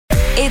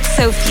It's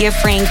Sophia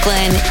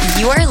Franklin.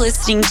 You are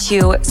listening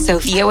to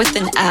Sophia with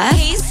an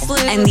F,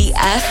 and the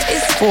F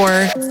is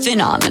for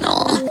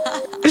phenomenal.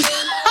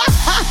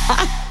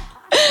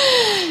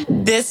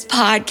 This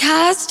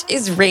podcast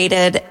is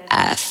rated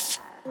F.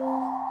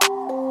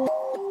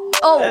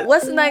 Oh,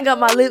 what's the name? Got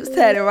my lips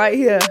tatted right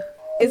here.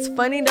 It's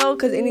funny though,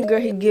 cause any girl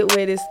he get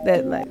with is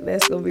that like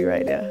that's gonna be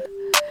right there.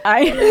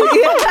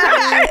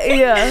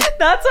 Yeah.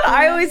 That's what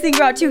I always think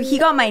about too. He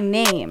got my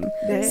name.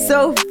 Dang.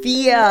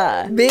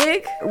 Sophia.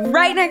 Big?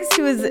 Right next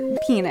to his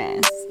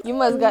penis. You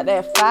must got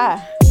that fire.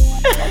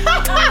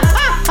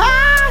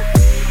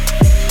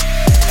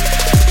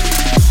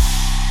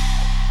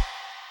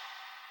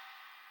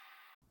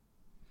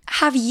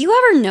 Have you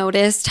ever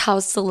noticed how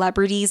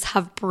celebrities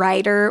have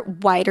brighter,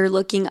 whiter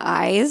looking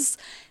eyes?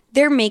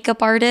 Their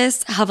makeup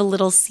artists have a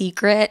little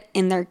secret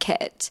in their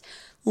kit.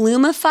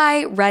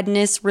 Lumify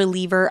Redness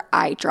Reliever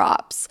Eye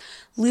Drops.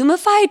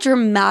 Lumify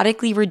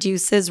dramatically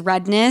reduces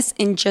redness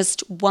in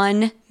just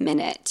 1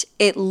 minute.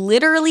 It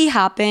literally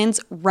happens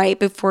right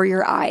before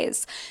your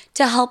eyes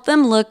to help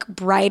them look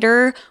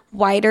brighter,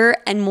 whiter,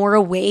 and more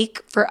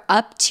awake for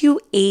up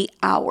to 8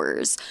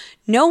 hours.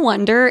 No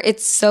wonder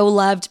it's so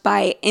loved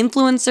by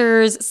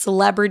influencers,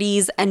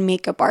 celebrities, and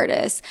makeup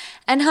artists,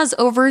 and has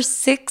over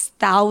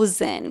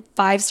 6,000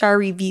 5-star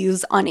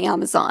reviews on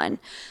Amazon.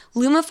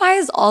 Lumify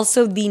is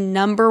also the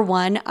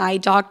 #1 eye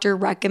doctor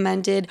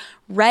recommended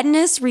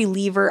redness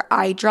reliever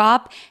eye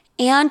drop,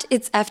 and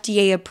it's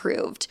FDA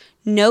approved.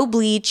 No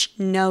bleach,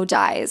 no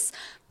dyes.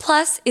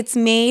 Plus, it's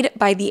made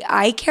by the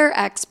eye care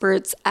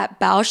experts at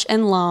Bausch &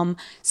 Lomb,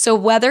 so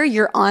whether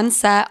you're on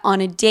set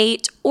on a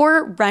date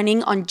or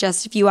running on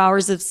just a few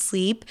hours of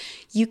sleep,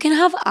 you can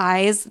have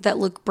eyes that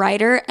look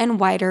brighter and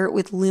whiter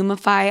with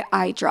Lumify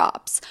eye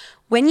drops.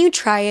 When you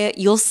try it,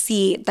 you'll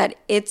see that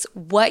it's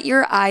what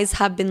your eyes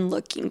have been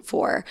looking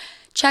for.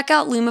 Check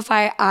out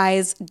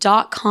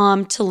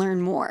LumifyEyes.com to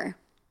learn more.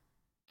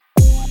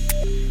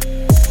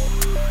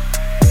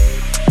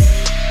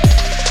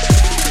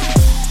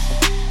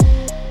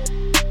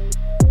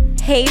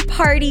 Hey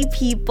party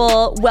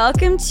people,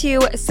 welcome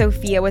to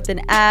Sophia with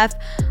an F.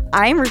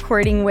 I'm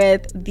recording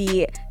with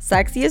the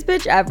sexiest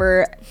bitch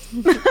ever.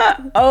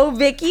 Oh,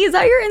 Vicky, is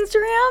that your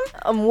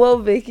Instagram? Whoa,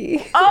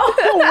 Vicky. Oh,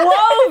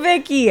 whoa,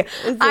 Vicky.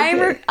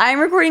 Okay. I'm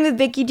recording with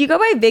Vicky. Do you go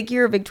by Vicky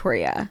or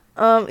Victoria?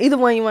 Either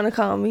one you want to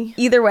call me.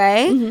 Either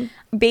way.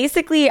 Mm-hmm.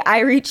 Basically, I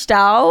reached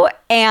out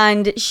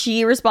and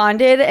she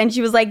responded and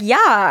she was like,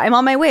 yeah, I'm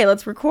on my way.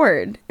 Let's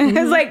record. Mm-hmm.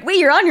 I was like, wait,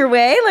 you're on your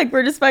way? Like,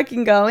 we're just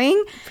fucking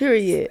going?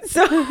 Period.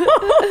 So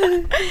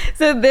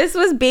this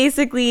was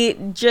basically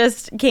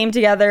just came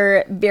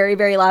together very,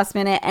 very last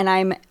minute, and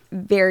I'm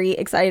very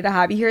excited to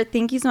have you here.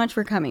 Thank you so much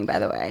for coming, by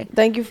the way.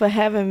 Thank you for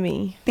having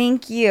me.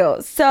 Thank you.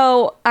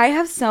 So I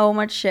have so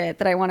much shit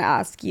that I want to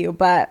ask you,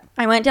 but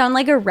I went down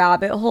like a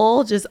rabbit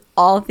hole, just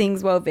all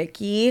things Whoa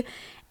Vicky,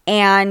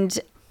 and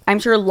I'm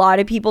sure a lot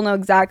of people know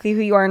exactly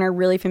who you are and are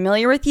really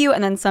familiar with you,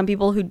 and then some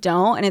people who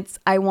don't. And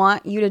I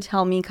want you to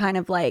tell me kind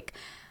of like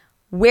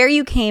where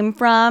you came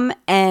from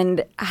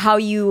and how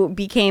you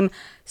became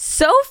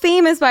so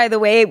famous. By the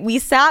way, we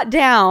sat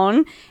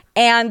down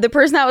and the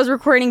person that was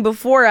recording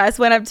before us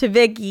went up to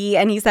Vicky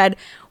and he said,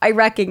 I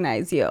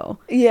recognize you.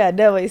 Yeah,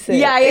 that way said.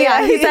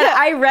 Yeah. He said,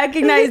 I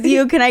recognize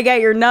you. Can I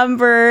get your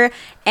number?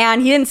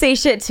 And he didn't say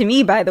shit to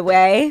me, by the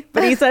way,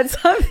 but he said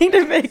something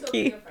to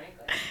Vicky.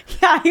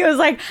 Yeah, he was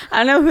like,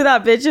 I don't know who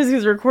that bitch is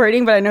who's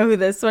recording, but I know who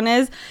this one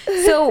is.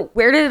 So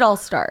where did it all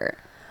start?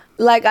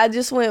 Like, I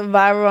just went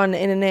viral on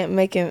the internet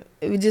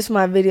just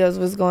my videos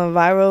was going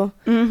viral.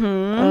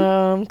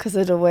 Mm-hmm. Because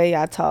of the way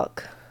I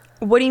talk.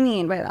 What do you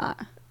mean by that?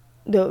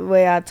 The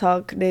way I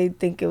talk, they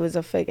think it was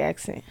a fake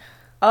accent.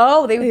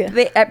 Oh,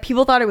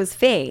 people thought it was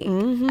fake.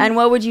 Mm-hmm. And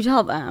what would you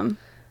tell them?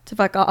 To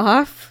fuck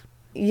off?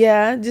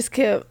 Yeah, just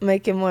kept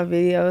making more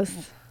videos.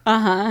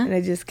 Uh-huh. And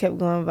they just kept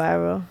going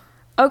viral.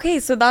 Okay,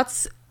 so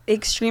that's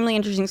extremely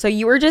interesting. So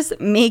you were just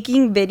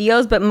making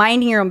videos, but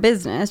minding your own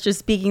business, just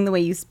speaking the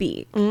way you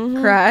speak,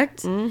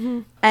 correct?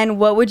 Mm-hmm. And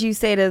what would you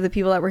say to the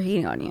people that were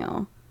hating on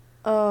you?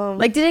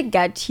 Like, did it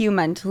get to you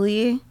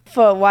mentally?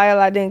 For a while,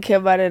 I didn't care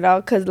about it at all.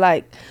 Because,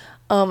 like,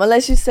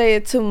 unless you say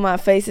it to my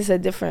face, it's a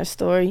different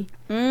story.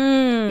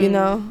 You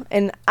know?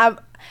 And I've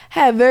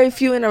had very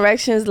few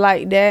interactions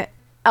like that.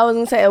 I was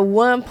going to say at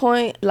one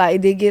point, like,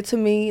 it did get to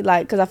me,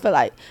 like, because I felt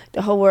like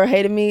the whole world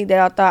hated me. They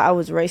all thought I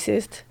was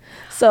racist.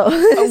 So,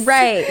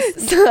 right.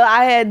 So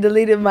I had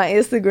deleted my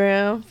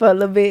Instagram for a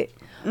little bit.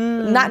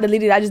 Not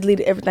deleted, I just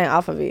deleted everything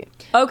off of it.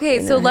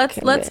 Okay, so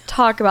let's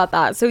talk about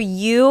that. So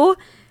you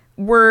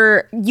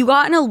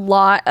got in a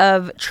lot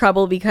of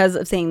trouble because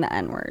of saying the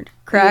N-word,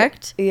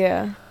 correct?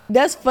 Yeah.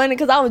 That's funny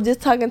because I was just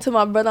talking to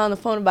my brother on the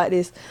phone about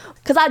this.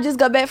 Because I just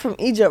got back from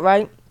Egypt,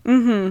 right?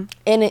 Mm-hmm.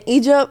 And in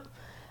Egypt,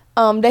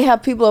 they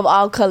have people of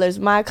all colors.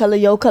 My color,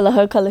 your color,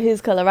 her color,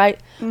 his color, right?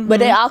 Mm-hmm. But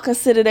they all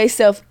consider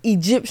themselves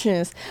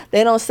Egyptians.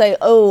 They don't say,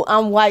 oh,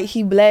 I'm white,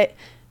 he black,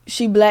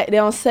 she black. They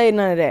don't say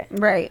none of that.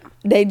 Right.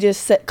 They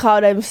just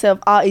call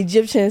themselves all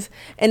Egyptians.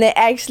 And they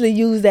actually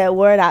use that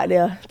word out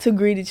there to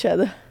greet each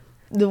other.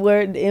 the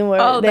word, the N word.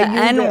 Oh, the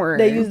N-word.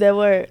 They use that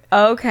word.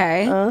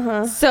 Okay.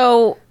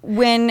 So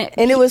when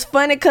And it was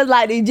funny because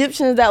like the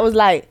Egyptians that was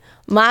like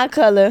my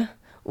color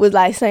was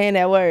like saying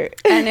that word.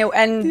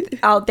 and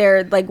out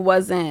there like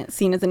wasn't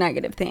seen as a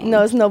negative thing.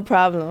 No, it's no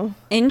problem.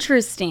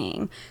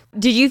 Interesting.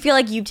 Did you feel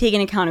like you've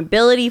taken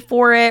accountability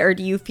for it, or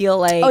do you feel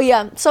like Oh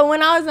yeah. So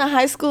when I was in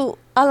high school,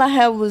 all I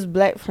had was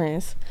black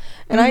friends.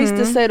 And I used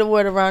to say the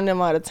word around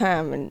them all the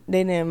time, and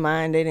they didn't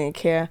mind, they didn't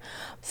care.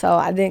 So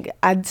I think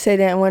I'd say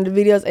that in one of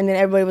the videos, and then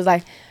everybody was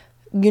like,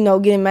 you know,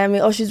 getting mad at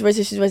me, oh, she's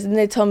racist, she's racist. And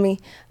they told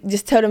me,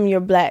 just tell them you're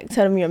black,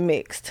 tell them you're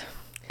mixed.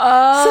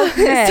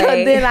 okay. So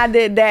then I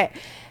did that.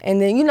 And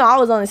then, you know, I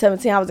was only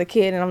 17, I was a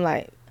kid, and I'm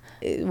like,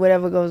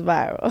 whatever goes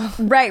viral.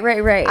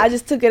 Right. I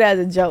just took it as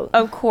a joke.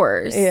 Of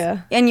course.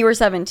 Yeah. And you were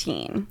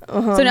 17.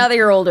 So now that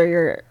you're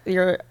older,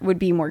 you're would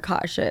be more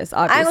cautious,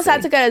 obviously. I ain't gonna say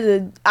I took it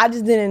as I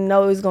just didn't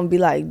know it was gonna be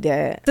like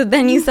that. So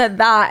then you said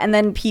that, and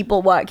then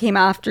people came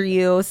after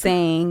you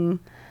saying,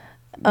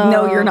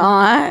 no, you're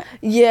not?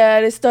 Yeah,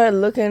 they started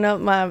looking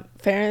up my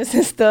parents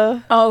and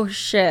stuff. Oh,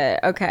 shit.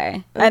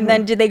 Okay. And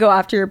then did they go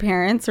after your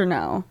parents or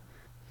no?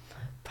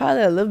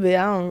 Probably a little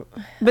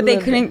bit. But they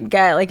couldn't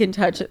get like in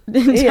touch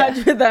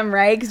with them,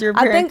 right? Because your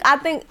parents, I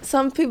think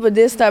some people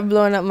did start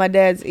blowing up my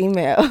dad's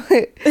email.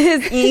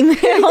 his email,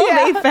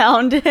 they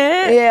found it.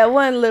 Yeah,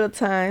 one little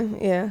time.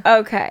 Yeah.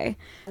 Okay.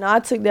 No, I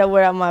took that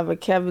word out of my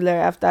vocabulary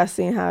after I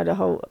seen how the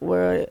whole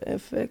world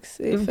affects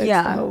the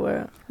whole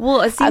world.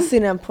 Well, I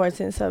seen the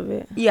importance of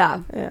it.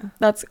 Yeah. Yeah.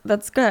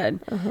 That's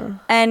good.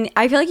 And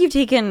I feel like you've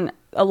taken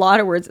a lot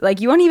of words. Like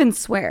you won't even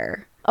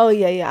swear. Oh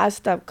yeah. I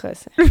stopped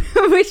cussing.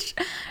 Which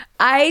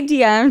I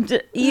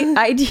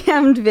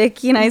DM'd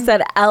Vicky and I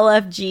said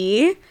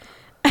LFG,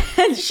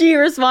 and she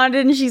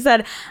responded and she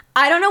said,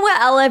 I don't know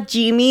what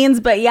LFG means,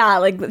 but yeah,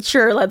 like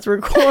sure, let's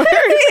record.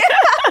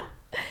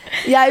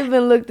 Yeah, I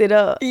even looked it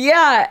up.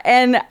 Yeah,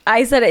 and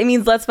I said it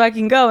means let's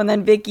fucking go, and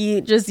then Vicky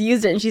just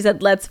used it and she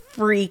said let's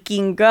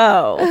freaking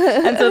go.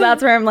 And so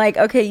that's where I'm like,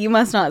 okay, you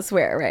must not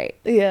swear, right?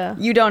 Yeah.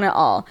 You don't at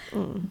all.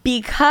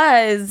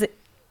 Because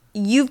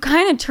you've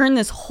kind of turned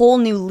this whole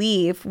new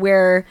leaf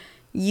where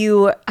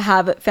you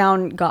have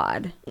found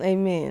God.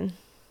 Amen.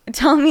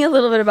 Tell me a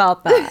little bit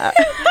about that.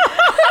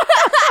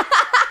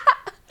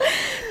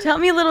 Tell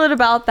me a little bit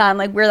about that and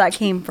like where that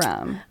came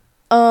from.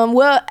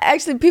 Well,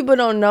 actually, people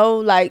don't know,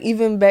 like,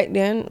 even back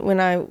then when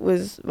I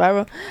was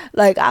viral,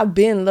 like, I've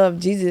been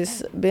loved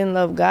Jesus, been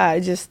loved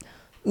God. Just,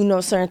 you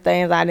know, certain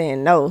things I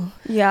didn't know.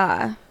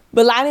 Yeah.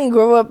 But I didn't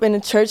grow up in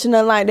the church or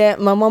nothing like that.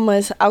 My mama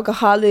is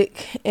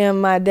alcoholic,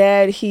 and my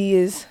dad, he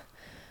is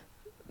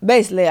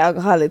basically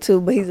alcoholic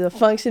too, but he's a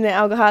functioning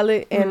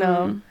alcoholic.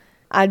 And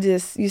I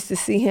just used to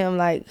see him,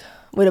 like,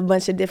 with a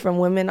bunch of different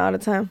women all the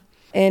time.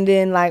 And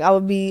then, like, I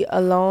would be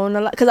alone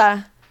a lot, because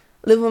I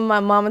lived with my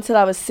mom until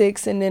I was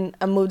 6, and then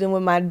I moved in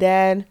with my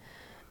dad,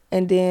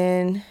 and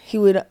then he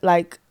would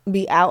like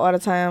be out all the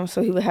time,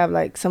 so he would have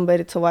like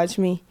somebody to watch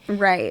me.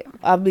 Right.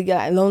 I'd be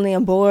lonely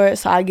and bored,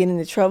 so I get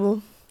into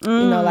trouble, you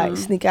know, like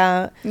sneak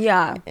out.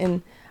 Yeah.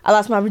 And I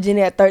lost my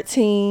virginity at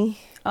 13.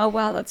 Oh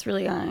wow, that's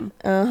really young.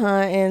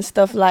 And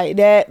stuff like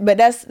that. But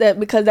that's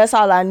because that's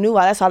all I knew.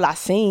 That's all I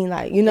seen.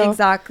 Like, you know.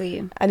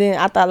 Exactly.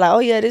 I thought like, oh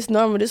yeah, this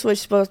normal. This is what you're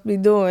supposed to be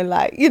doing.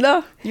 Like, you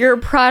know. You're a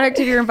product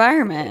of your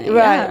environment.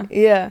 Right.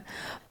 Yeah.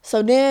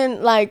 So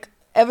then, like,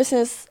 ever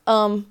since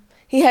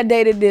he had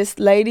dated this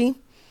lady,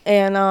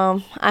 and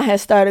I had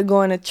started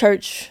going to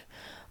church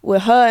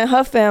with her and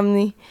her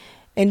family.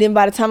 And then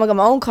by the time I got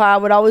my own car, I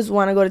would always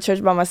want to go to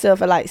church by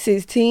myself at like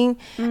 16.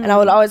 And I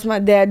would always, my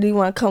dad, do you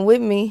want to come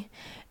with me?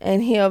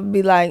 And he'll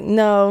be like,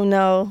 no,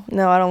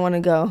 I don't want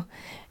to go.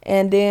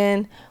 And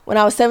then when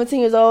I was 17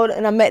 years old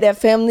and I met that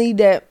family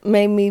that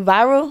made me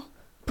viral,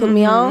 put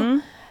me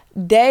on,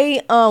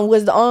 they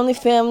was the only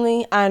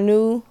family I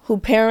knew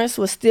whose parents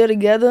were still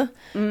together.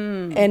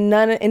 And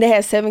they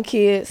had 7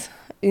 kids,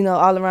 you know,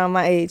 all around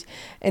my age.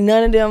 And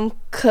none of them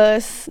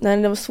cuss, none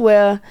of them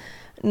swear,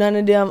 none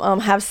of them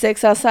have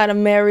sex outside of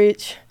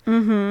marriage.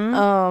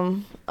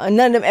 None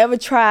of them ever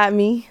tried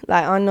me,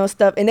 like, on no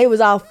stuff, and they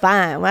was all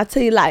fine. When I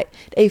tell you, like,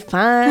 they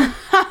fine,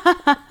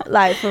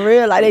 like, for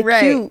real, like, they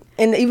cute,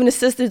 and even the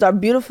sisters are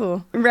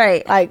beautiful.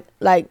 Right.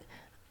 Like,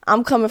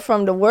 I'm coming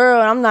from the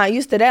world, I'm not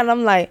used to that, and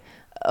I'm like,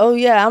 oh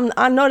yeah,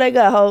 I know they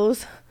got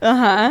hoes,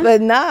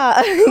 but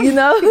nah, you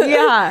know.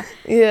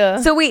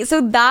 Yeah. So wait, so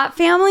that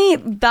family,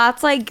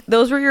 that's like,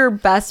 those were your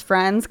best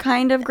friends,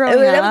 kind of growing up.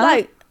 It was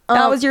like.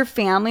 That was your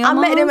family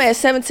almost? I met them at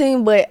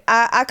 17, but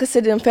I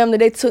consider them family.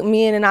 They took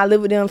me in, and I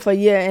lived with them for a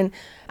year, and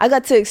I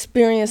got to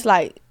experience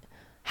like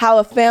how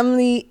a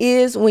family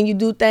is when you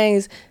do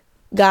things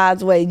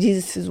God's way,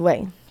 Jesus'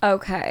 way.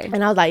 Okay.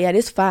 And I was like, yeah,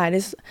 this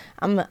fine.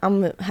 I'm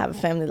gonna have a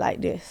family like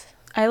this.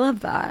 I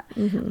love that.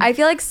 I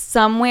feel like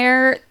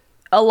somewhere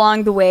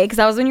along the way, because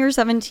that was when you were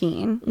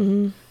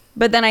 17,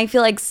 but then I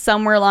feel like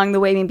somewhere along the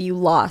way maybe you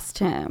lost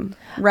him,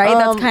 right?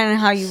 That's kind of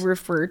how you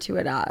refer to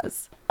it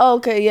as.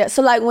 Okay, yeah.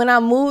 So, like, when I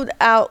moved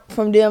out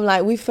from them,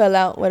 like, we fell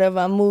out, whatever.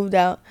 I moved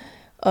out.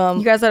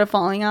 You guys had a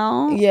falling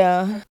out?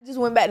 Yeah. Just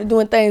went back to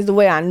doing things the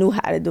way I knew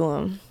how to do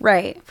them.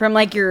 Right. From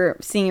like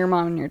seeing your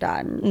mom and your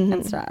dad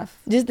and stuff.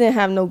 Just didn't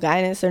have no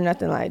guidance or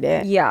nothing like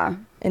that. Yeah.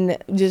 And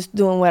just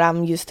doing what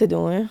I'm used to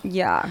doing.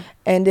 Yeah.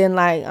 And then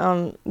like,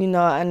 you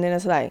know, and then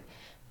it's like,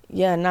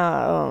 yeah,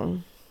 nah,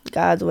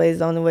 God's way is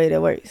the only way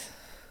that works.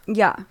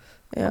 Yeah.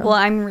 Yeah. Well,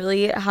 I'm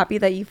really happy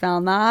that you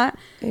found that.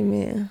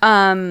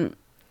 Amen.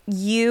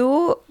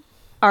 You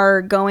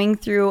are going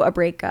through a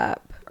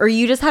breakup, or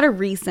you just had a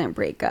recent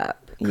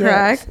breakup,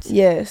 correct?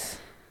 Yes.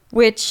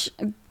 Which,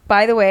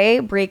 by the way,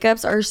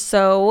 breakups are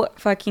so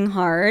fucking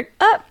hard.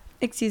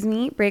 Excuse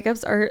me.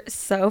 Breakups are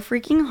so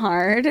freaking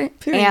hard.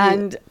 Period.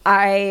 And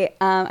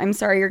I'm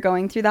sorry you're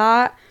going through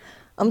that.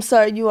 I'm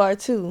sorry you are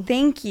too.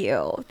 Thank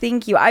you.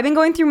 Thank you. I've been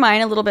going through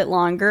mine a little bit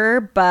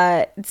longer,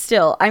 but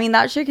still, I mean,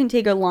 that shit can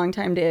take a long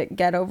time to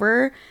get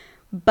over.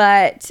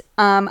 But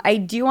I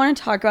do want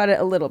to talk about it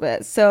a little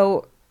bit.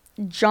 So,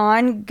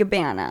 John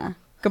Gabbana?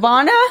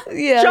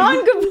 Yeah.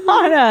 John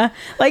Gabbana.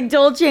 Like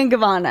Dolce and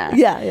Gabbana.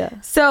 Yeah.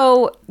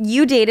 So,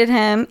 you dated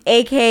him,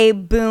 aka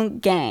Boom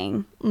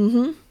Gang.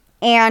 Mm-hmm.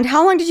 And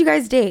how long did you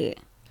guys date?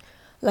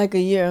 Like a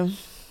year.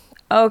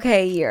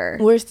 Okay, a year.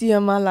 Worst year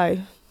of my life.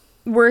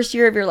 Worst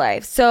year of your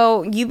life.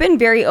 So you've been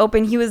very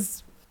open. He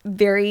was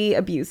very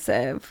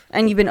abusive,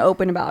 and you've been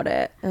open about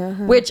it,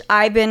 which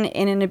I've been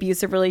in an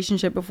abusive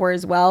relationship before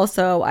as well.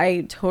 So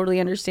I totally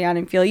understand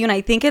and feel you. And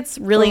I think it's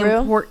really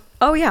important.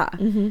 Oh, yeah.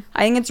 I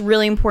think it's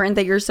really important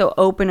that you're so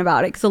open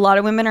about it, because a lot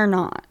of women are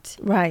not.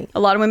 Right. A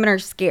lot of women are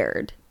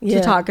scared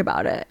to talk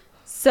about it.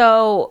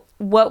 So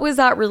what was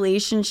that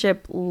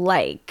relationship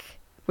like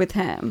with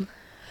him?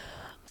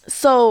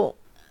 So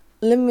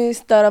let me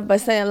start off by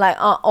saying, like,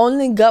 I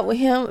only got with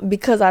him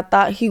because I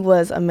thought he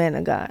was a man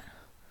of God.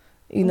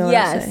 You know what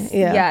I'm saying?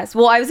 Yeah. Yes.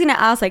 Well, I was going to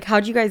ask, like,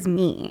 how'd you guys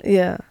meet?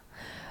 Yeah.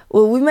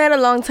 Well, we met a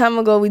long time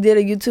ago. We did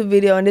a YouTube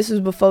video, and this was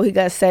before he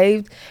got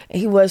saved,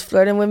 and he was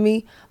flirting with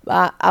me.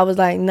 But I was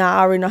like, nah, I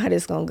already know how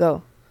this going to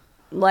go.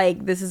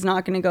 Like, this is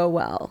not going to go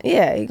well.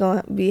 Yeah, he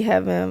going to be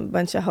having a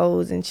bunch of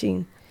hoes and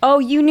cheating. Oh,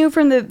 you knew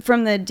from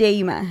the day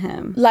you met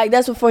him. Like,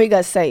 that's before he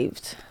got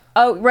saved.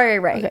 Oh, right.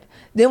 Okay.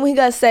 Then when he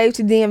got saved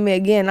to DM me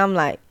again, I'm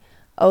like,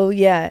 oh,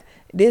 yeah,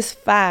 this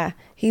fine.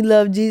 He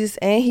loved Jesus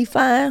and he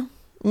fine.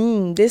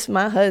 This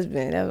my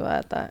husband. That's what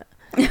I thought.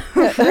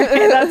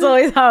 That's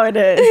always how it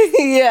is.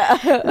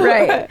 Yeah.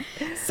 Right.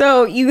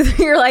 So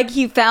you're like,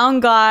 he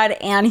found God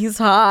and he's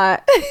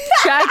hot.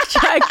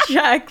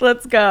 Check.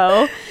 Let's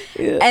go.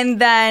 Yeah. And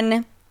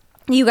then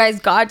you guys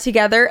got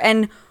together,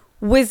 and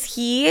was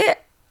he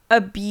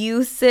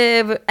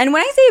abusive? And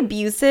when I say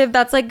abusive,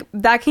 that's like,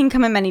 that can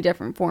come in many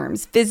different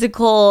forms: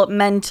 physical,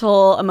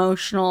 mental,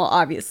 emotional,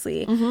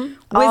 obviously.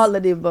 All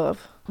of the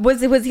above. Was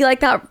he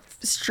like that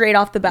straight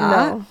off the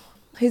bat? No.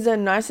 He's a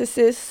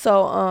narcissist,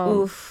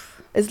 so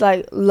it's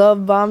like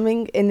love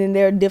bombing, and then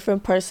they're a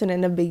different person in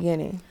the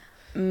beginning.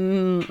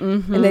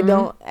 And they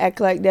don't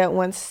act like that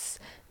once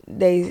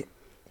they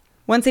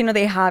know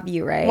they have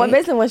you, right? Well,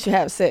 basically once you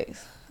have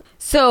sex.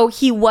 So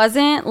he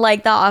wasn't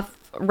like that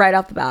right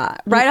off the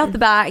bat. Right off the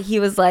bat, he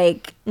was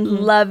like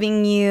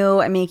loving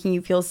you and making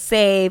you feel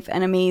safe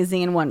and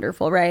amazing and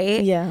wonderful,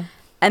 right? Yeah.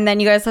 And then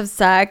you guys have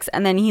sex,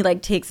 and then he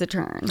like takes a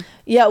turn.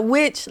 Yeah,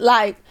 which,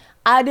 like,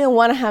 I didn't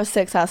want to have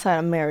sex outside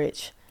of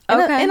marriage.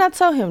 And I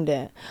told him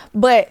that.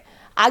 But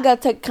I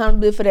got to take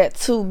accountability for that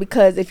too,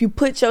 because if you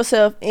put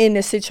yourself in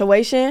the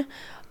situation,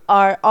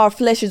 our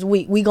flesh is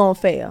weak. We gonna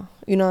fail.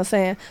 You know what I'm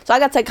saying? So I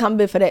got to take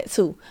accountability for that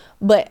too.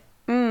 But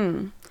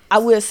I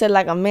would say,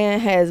 like, a man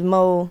has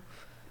more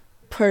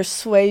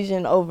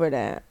persuasion over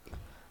that.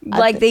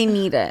 Like, they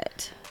need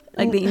it.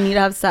 Like, they need to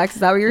have sex.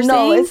 Is that what you're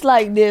saying? No, it's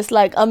like this.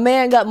 Like, a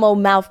man got more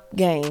mouth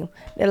game.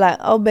 They're like,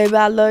 oh, baby,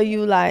 I love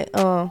you. Like,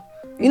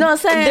 you know what I'm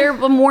saying? They're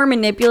more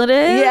manipulative?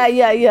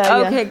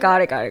 Yeah. Okay,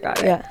 got it.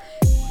 Yeah.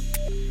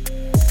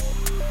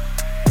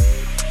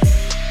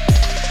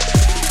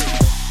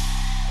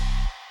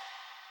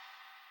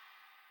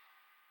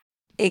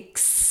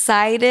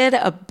 Excited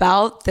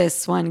about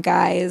this one,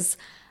 guys.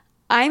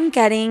 I'm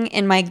getting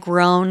in my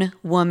grown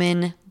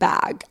woman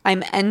bag.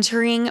 I'm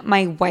entering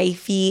my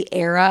wifey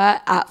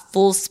era at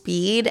full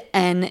speed,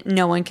 and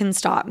no one can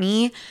stop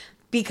me,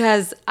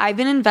 because I've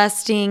been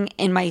investing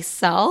in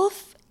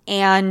myself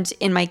and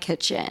in my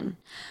kitchen.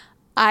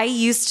 I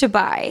used to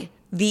buy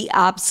the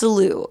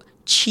absolute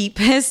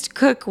cheapest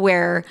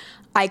cookware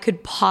I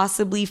could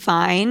possibly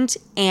find,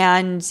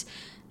 and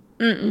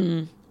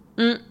not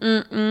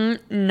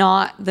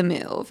the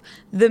move.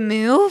 The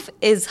move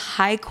is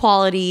high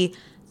quality,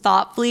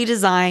 thoughtfully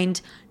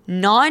designed,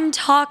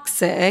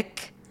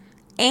 non-toxic,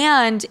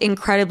 and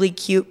incredibly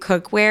cute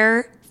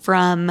cookware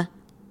from,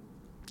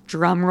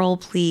 drumroll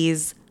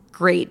please,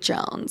 Great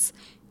Jones.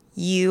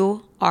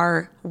 You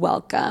are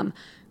welcome.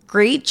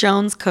 Great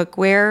Jones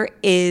cookware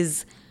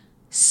is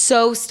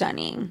so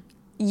stunning.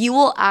 You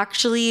will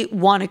actually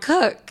want to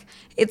cook.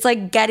 It's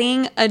like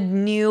getting a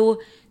new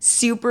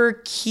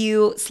super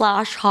cute /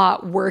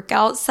 hot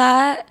workout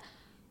set.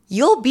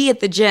 You'll be at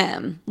the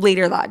gym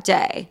later that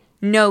day.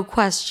 No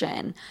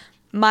question.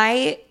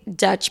 My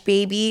Dutch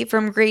baby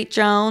from Great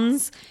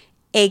Jones,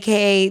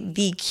 aka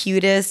the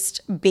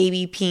cutest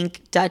baby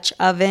pink Dutch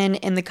oven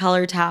in the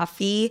color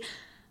taffy,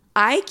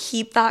 I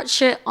keep that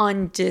shit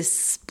on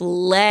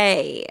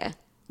display.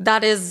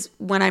 That is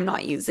when I'm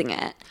not using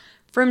it.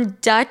 From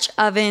Dutch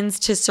ovens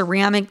to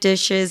ceramic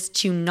dishes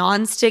to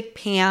nonstick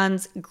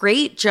pans,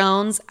 Great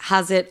Jones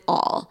has it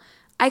all.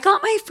 I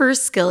got my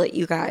first skillet,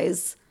 you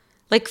guys.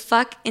 Like,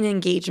 fuck an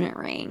engagement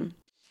ring.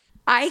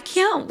 I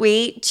can't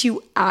wait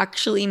to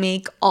actually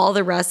make all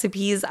the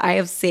recipes I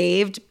have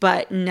saved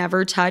but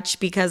never touched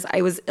because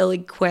I was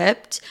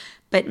ill-equipped.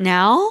 But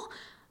now,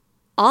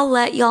 I'll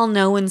let y'all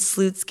know when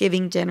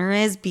Slutsgiving dinner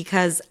is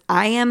because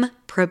I am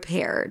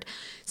prepared.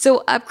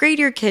 So upgrade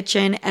your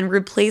kitchen and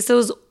replace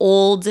those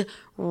old,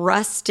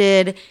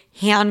 rusted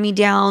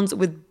hand-me-downs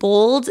with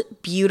bold,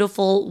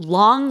 beautiful,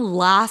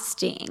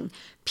 long-lasting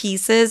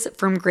pieces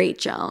from Great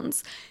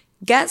Jones.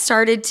 Get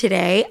started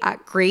today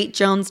at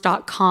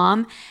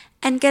greatjones.com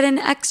and get an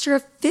extra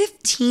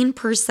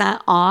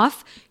 15%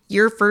 off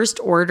your first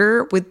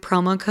order with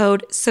promo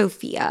code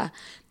SOPHIA.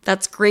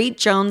 That's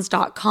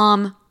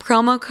greatjones.com,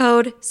 promo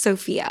code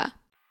SOPHIA.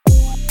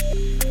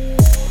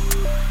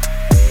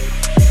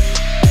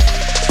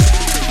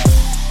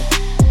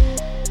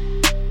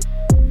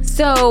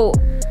 So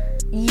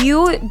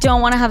you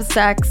don't want to have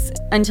sex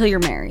until you're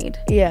married.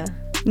 Yeah.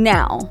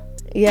 Now.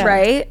 Yeah.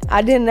 Right?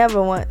 I didn't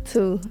ever want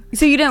to.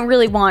 So you didn't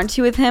really want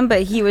to with him,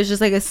 but he was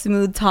just like a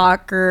smooth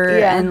talker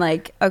and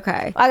like,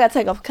 okay. I gotta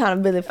take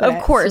accountability for that.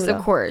 Of course, too,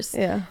 of course.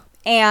 Yeah.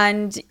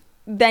 And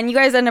then you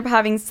guys end up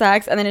having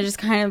sex, and then it just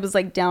kind of was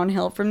like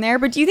downhill from there.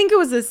 But do you think it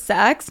was the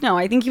sex? No,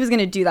 I think he was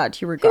gonna do that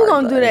to you He regardless.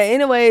 was gonna do that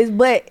anyways,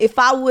 but if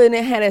I wouldn't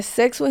have had a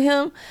sex with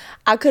him,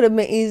 I could have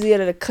been easier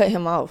to cut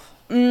him off.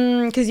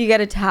 Because you get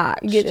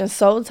attached. Getting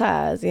soul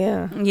ties,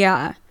 yeah.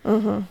 Yeah.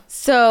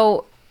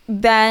 So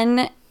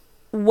then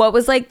what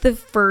was like the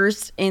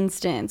first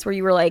instance where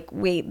you were like,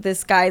 wait,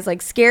 this guy's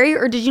like scary?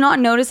 Or did you not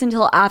notice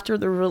until after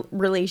the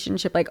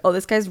relationship, like, oh,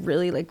 this guy's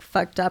really like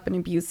fucked up and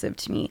abusive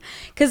to me?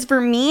 Because for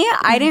me,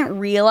 I didn't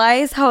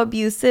realize how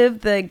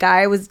abusive the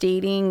guy I was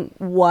dating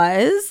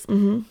was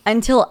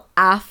until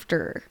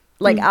after,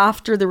 like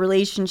after the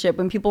relationship,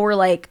 when people were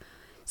like,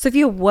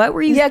 Sophia, what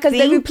were you thinking? Yeah, because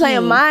they be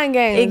playing mind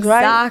games, right?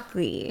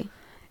 Exactly.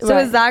 So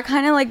Right. is that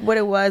kind of like what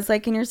it was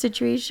like in your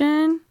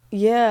situation?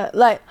 Yeah,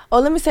 like, oh,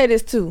 let me say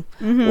this too.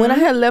 When I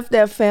had left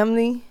that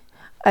family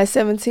at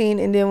 17,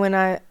 and then when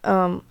I,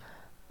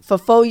 for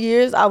 4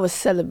 years, I was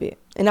celibate,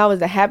 and I was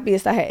the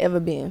happiest I had ever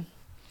been.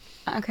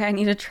 Okay, I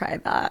need to try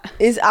that.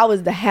 I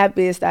was the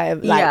happiest I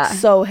ever, like, Yeah.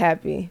 so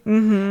happy.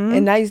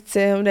 And I used to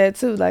tell him that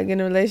too, like,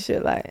 in a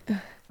relationship, like,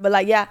 but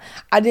like, yeah,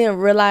 I didn't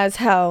realize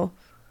how,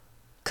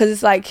 cause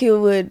it's like he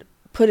would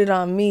put it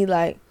on me,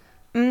 like,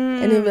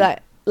 and he'd be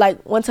like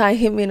one time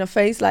he hit me in the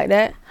face like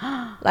that,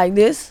 like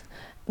this.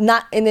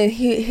 And then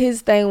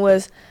his thing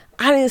was,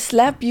 I didn't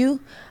slap you.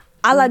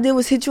 All I did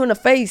was hit you in the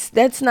face.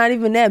 That's not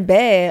even that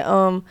bad.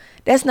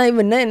 That's not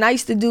even nothing. I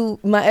used to do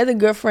my other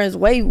girlfriends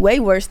way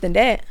worse than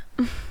that.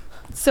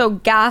 So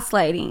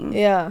gaslighting.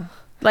 Yeah.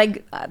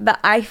 Like,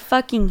 I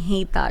fucking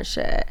hate that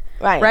shit.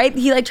 Right. Right?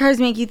 He like tries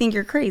to make you think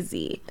you're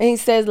crazy. And he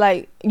says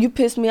like, you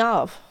pissed me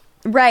off.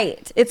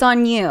 Right. It's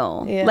on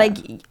you. Yeah. Like,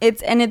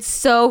 it's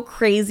so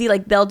crazy.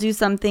 Like, they'll do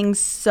something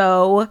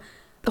so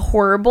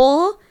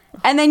horrible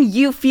and then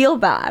you feel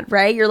bad,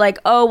 right? You're like,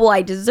 oh, well,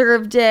 I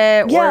deserved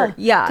it. Yeah. Or,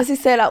 yeah. Because he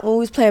said when we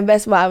was playing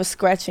basketball, I was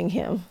scratching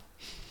him.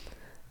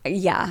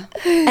 Yeah.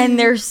 And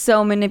they're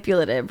so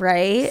manipulative,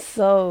 right?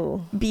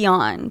 So.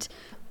 Beyond.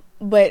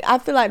 But I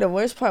feel like the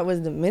worst part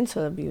was the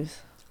mental abuse.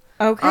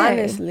 Okay.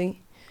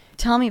 Honestly.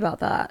 Tell me about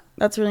that.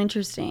 That's really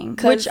interesting.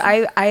 'Cause- Which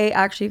I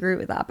actually agree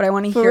with that, but I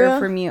want to For hear real?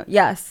 from you.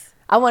 Yes.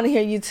 I want to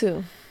hear you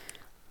too.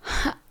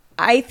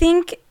 I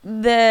think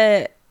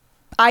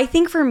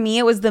for me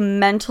it was the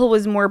mental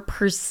was more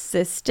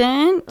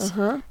persistent,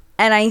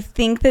 and I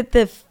think that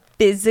the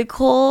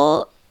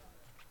physical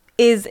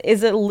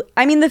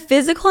the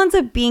physical ends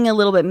up being a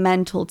little bit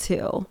mental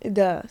too. It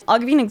does. I'll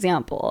give you an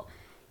example.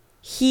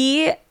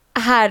 He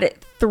had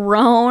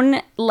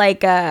thrown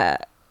like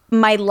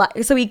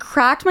so he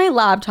cracked my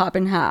laptop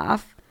in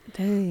half.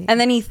 Dang. And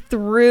then he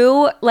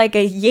threw like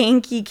a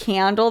Yankee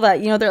candle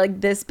that, they're like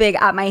this big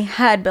at my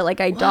head, but like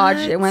I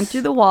dodged it, went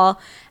through the wall.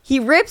 He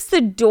rips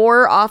the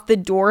door off the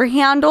door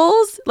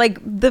handles, like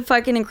the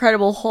fucking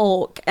Incredible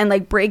Hulk, and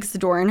like breaks the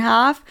door in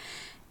half.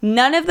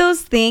 None of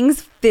those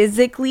things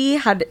physically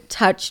had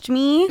touched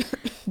me.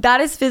 That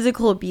is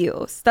physical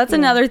abuse. That's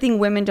another thing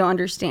women don't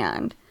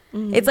understand.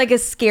 It's like a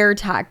scare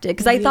tactic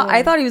because I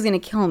thought he was gonna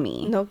kill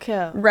me. No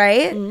cap.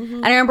 Right?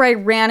 And I remember I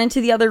ran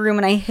into the other room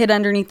and I hid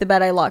underneath the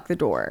bed. I locked the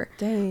door.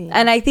 Dang.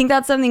 And I think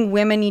that's something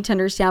women need to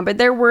understand. But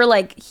there were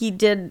he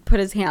did put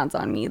his hands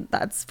on me.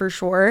 That's for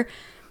sure.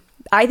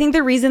 I think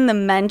the reason the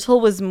mental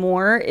was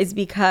more is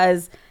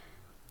because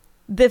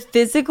the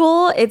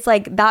physical, it's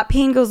like that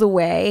pain goes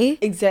away.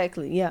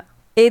 Exactly. Yeah.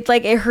 It's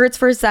like it hurts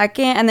for a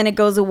second and then it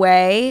goes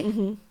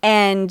away.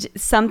 And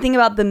something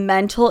about the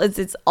mental is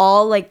it's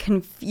all like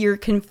you're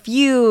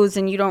confused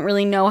and you don't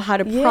really know how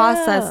to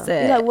process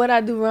it. You're like, what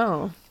I do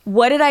wrong?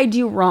 What did I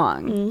do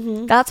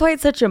wrong? That's why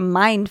it's such a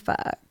mind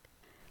fuck.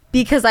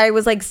 Because I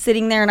was like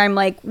sitting there and I'm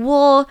like,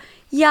 well,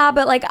 yeah,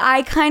 but like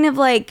I kind of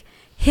like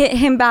hit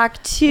him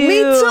back too. Me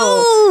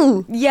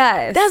too.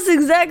 Yes. That's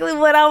exactly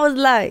what I was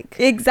like.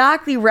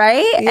 Exactly,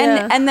 right?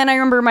 Yeah. And then I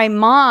remember my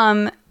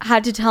mom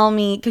had to tell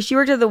me, because she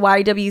worked at the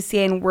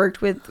YWCA and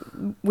worked with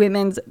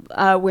women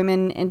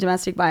in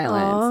domestic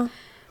violence. Aww.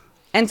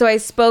 And so I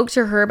spoke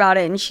to her about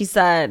it and she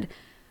said,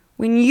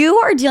 when you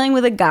are dealing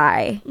with a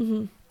guy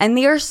and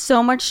they are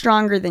so much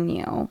stronger than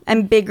you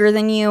and bigger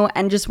than you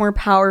and just more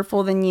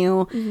powerful than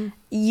you,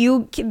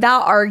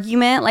 that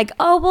argument like,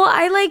 oh, well,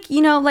 I like,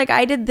 you know, like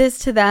I did this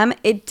to them,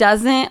 it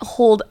doesn't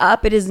hold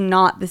up. It is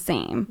not the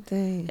same.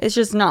 Dang. It's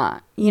just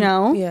not, you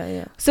know?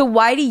 Yeah. So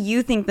why do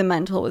you think the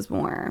mental was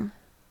more?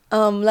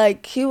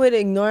 Like he would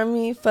ignore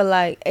me for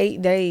like 8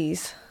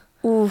 days.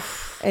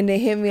 Oof. And then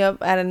hit me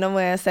up out of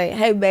nowhere and say,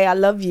 hey, babe, I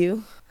love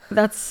you.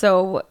 That's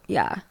so,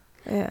 yeah.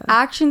 Yeah.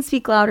 Actions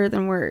speak louder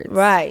than words.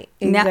 Right.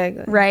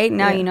 Exactly.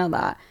 Now Yeah. you know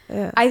that.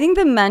 Yeah. I think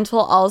the mental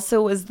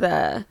also was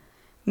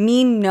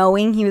me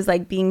knowing he was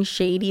like being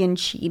shady and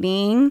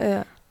cheating.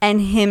 Yeah. And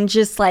him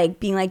just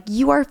like being like,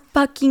 you are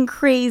fucking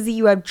crazy.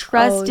 You have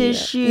trust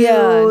issues.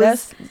 Yeah,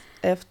 that's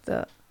effed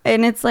up.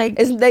 And it's like,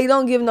 They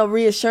don't give no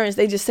reassurance.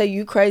 They just say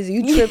you crazy,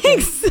 you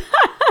tripping.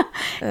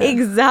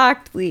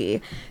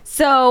 Exactly.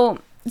 So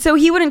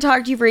he wouldn't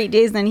talk to you for 8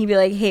 days. Then he'd be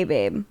like, hey,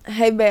 babe.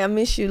 Hey, babe, I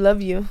miss you,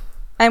 love you.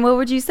 And what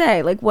would you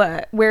say? Like,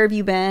 what? Where have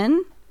you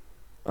been?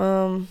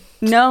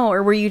 No,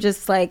 or were you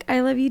just like, I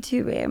love you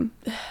too, babe?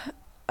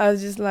 I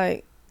was just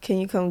like, can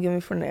you come get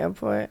me from the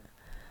airport?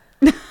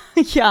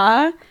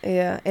 Yeah.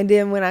 Yeah. And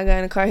then when I got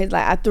in the car, he's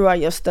like, I threw all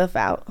your stuff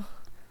out.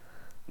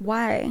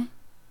 Why?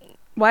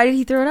 Why did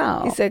he throw it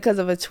out? He said because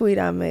of a tweet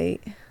I made.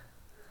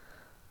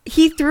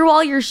 He threw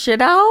all your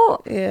shit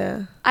out?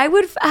 Yeah. I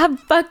would have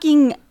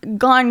fucking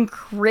gone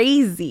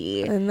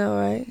crazy. I know,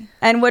 right?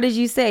 And what did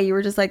you say? You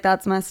were just like,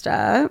 that's messed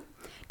up.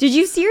 Did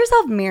you see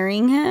yourself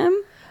marrying him?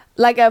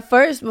 Like at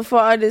first, before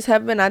all this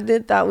happened, I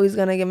did thought we was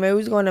going to get married. We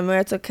was going to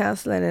marital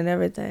counseling and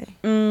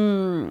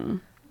everything.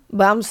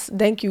 But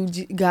thank you,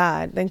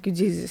 God. Thank you,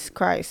 Jesus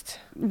Christ.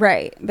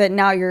 Right. But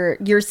now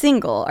you're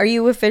single. Are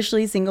you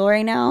officially single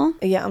right now?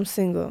 Yeah, I'm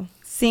single.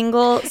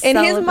 Single, In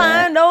his celibate.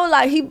 mind, though,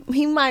 like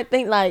he might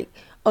think like,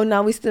 oh,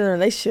 no, we still in a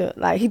relationship.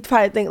 Like he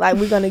probably think like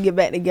we're going to get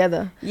back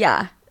together.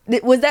 Yeah.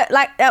 Was that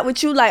like that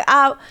with you? Like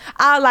I'll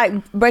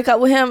like break up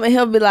with him and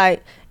he'll be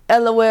like,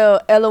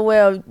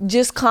 LOL,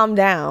 just calm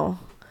down.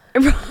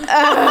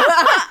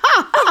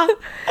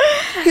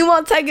 He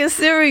won't take it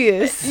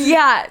serious.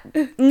 Yeah.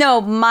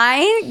 No,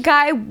 my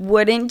guy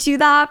wouldn't do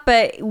that,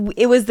 but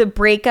it was the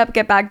breakup,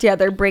 get back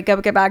together,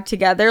 breakup, get back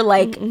together.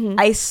 Like,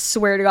 I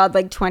swear to God,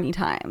 like 20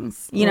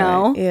 times, you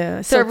know? Right.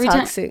 Yeah. So every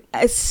toxic.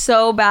 time, it's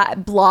so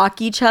bad.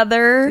 Block each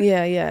other.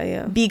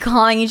 Yeah. Be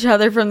calling each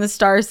other from the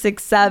star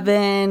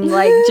 6-7.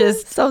 Like,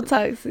 just so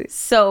toxic.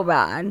 so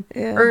bad.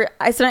 Yeah. Or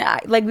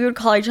like we would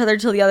call each other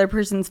till the other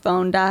person's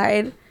phone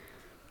died.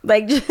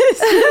 Like, just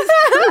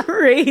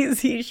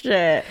crazy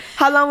shit.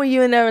 How long were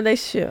you in that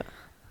relationship?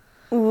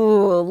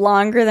 Ooh,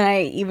 longer than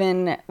I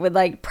even would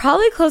like.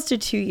 Probably close to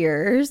 2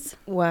 years.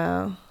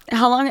 Wow.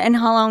 How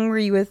long were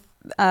you with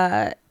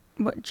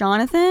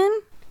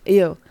Jonathan?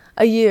 Ew.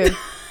 A year.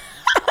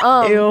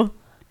 Ew.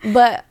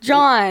 But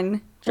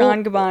John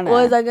Gabbana.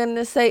 What was I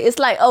gonna say? It's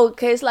like,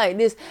 okay, it's like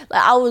this.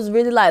 Like I was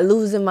really like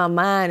losing my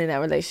mind in that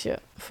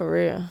relationship. For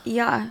real.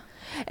 Yeah.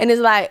 And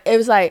it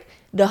was like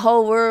the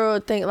whole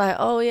world think like,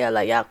 oh yeah,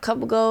 like y'all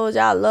couple goals,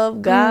 y'all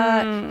love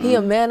God, he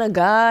a man of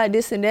God,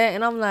 this and that,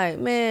 and I'm like,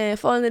 man,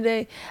 for the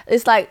day,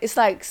 it's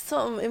like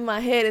something in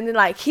my head, and then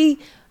like he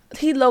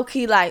low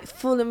key like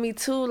fooling me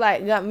too,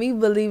 like got me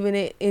believing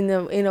it in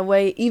a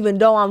way, even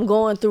though I'm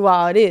going through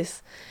all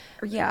this.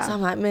 Yeah. So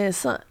I'm like, man,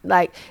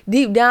 like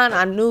deep down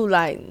I knew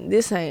like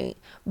this ain't,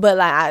 but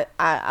like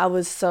I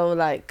was so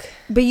like,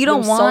 but you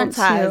don't want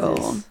soul ties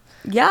to.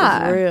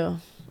 Yeah. It's real.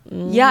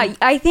 Yeah,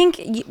 I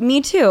think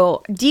me too.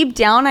 Deep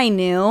down, I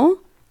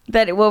knew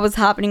that what was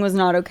happening was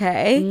not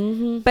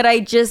okay. But I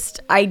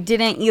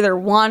didn't either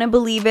want to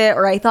believe it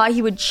or I thought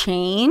he would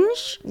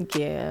change.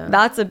 Yeah.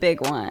 That's a big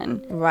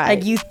one. Right.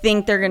 Like you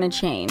think they're going to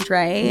change,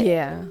 right?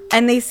 Yeah.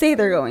 And they say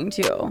they're going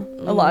to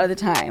a lot of the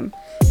time.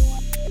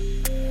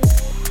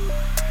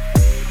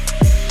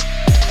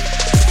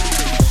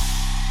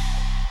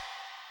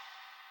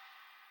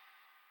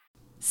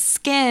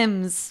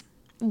 Skims.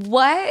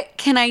 What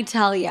can I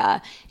tell ya?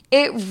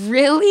 It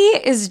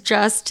really is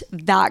just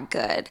that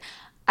good.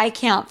 I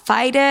can't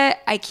fight it.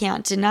 I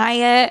can't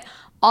deny it.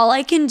 All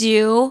I can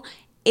do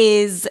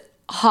is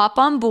hop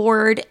on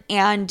board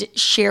and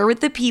share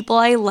with the people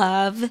I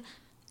love,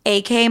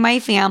 aka my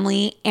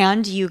family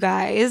and you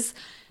guys,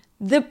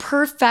 the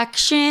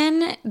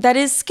perfection that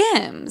is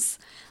Skims.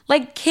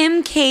 Like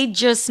Kim K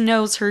just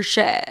knows her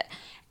shit,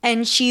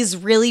 and she's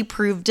really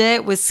proved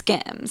it with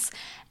Skims.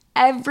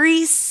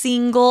 Every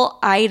single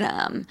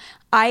item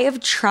I have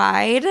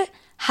tried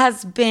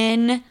has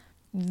been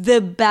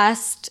the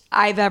best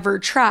I've ever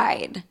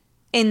tried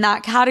in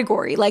that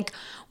category. Like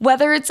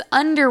whether it's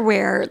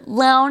underwear,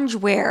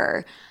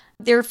 loungewear,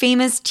 their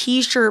famous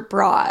t-shirt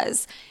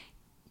bras.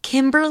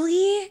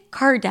 Kimberly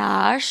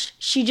Kardashian,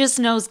 she just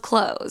knows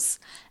clothes,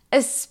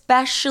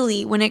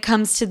 especially when it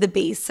comes to the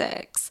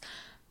basics.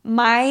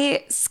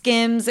 My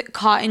Skims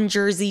cotton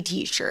jersey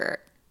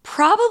t-shirt,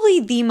 probably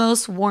the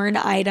most worn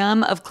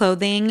item of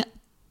clothing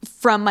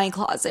from my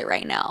closet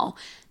right now.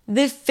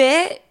 The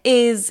fit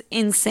is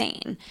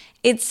insane.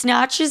 It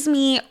snatches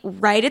me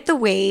right at the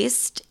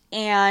waist.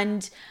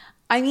 And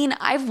I mean,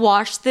 I've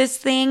washed this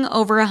thing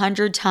over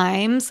 100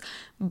 times,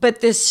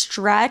 but the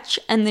stretch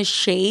and the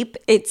shape,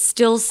 it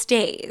still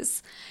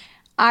stays.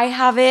 I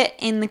have it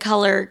in the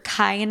color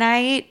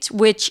kyanite,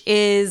 which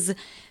is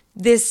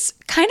this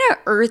kind of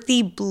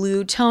earthy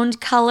blue toned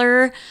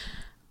color.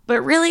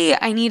 But really,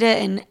 I need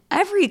it in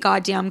every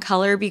goddamn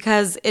color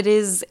because it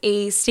is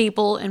a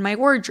staple in my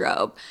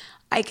wardrobe.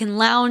 I can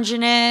lounge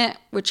in it,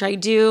 which I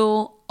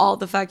do all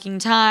the fucking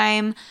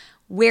time,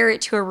 wear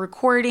it to a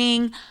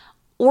recording,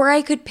 or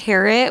I could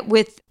pair it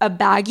with a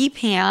baggy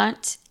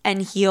pant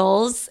and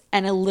heels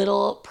and a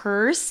little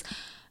purse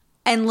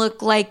and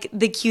look like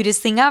the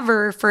cutest thing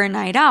ever for a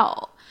night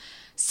out.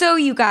 So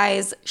you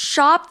guys,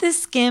 shop the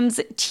Skims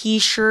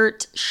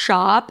t-shirt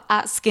shop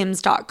at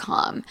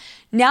skims.com.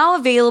 Now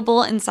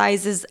available in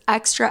sizes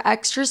extra,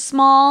 extra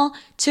small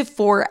to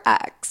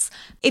 4X.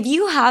 If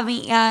you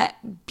haven't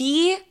yet,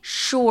 be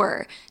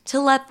sure to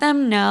let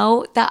them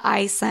know that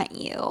I sent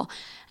you.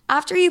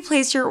 After you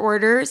place your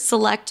order,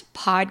 select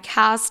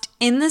podcast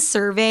in the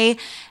survey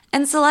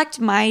and select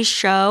my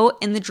show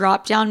in the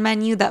drop-down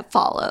menu that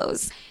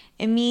follows.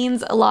 It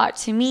means a lot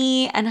to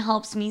me and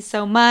helps me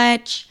so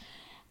much.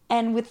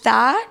 And with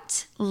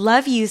that,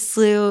 love you,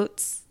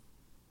 sleuths.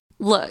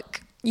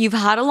 Look, you've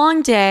had a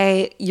long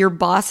day, your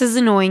boss is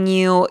annoying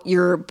you,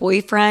 your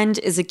boyfriend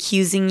is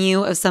accusing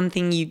you of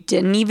something you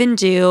didn't even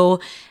do,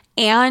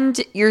 and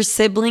your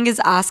sibling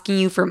is asking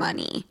you for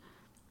money.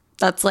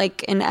 That's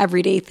like an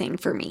everyday thing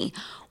for me.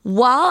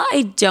 While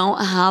I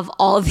don't have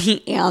all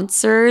the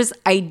answers,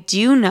 I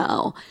do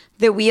know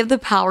that we have the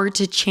power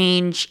to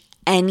change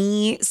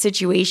any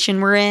situation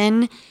we're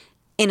in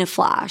a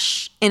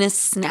flash, in a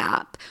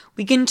snap.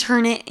 We can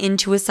turn it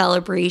into a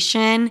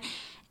celebration,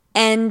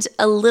 and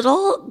a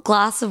little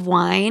glass of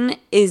wine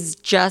is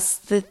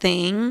just the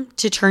thing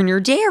to turn your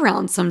day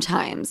around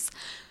sometimes.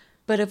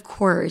 But of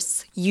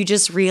course, you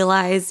just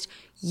realized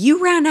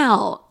you ran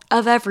out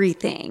of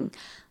everything.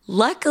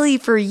 Luckily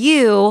for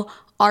you,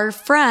 our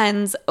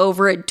friends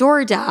over at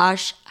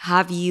DoorDash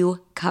have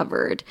you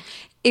covered.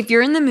 If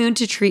you're in the mood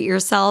to treat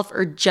yourself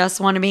or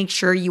just want to make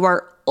sure you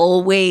are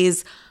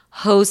always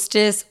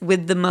hostess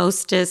with the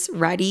mostest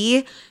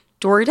ready,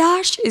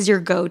 DoorDash is your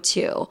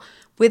go-to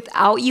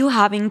without you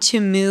having to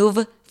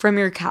move from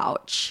your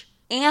couch.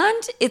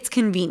 And it's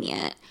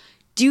convenient.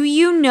 Do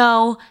you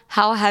know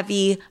how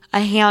heavy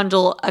a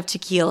handle of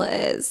tequila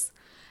is?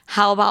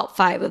 How about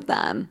 5 of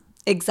them?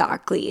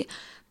 Exactly.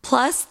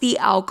 Plus, the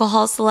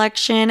alcohol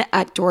selection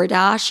at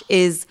DoorDash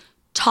is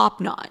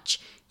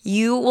top-notch.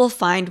 You will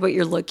find what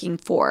you're looking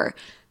for.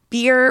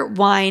 Beer,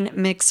 wine,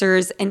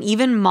 mixers, and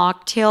even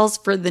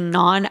mocktails for the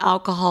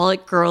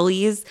non-alcoholic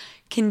girlies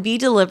can be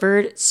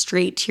delivered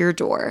straight to your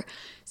door.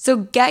 So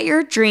get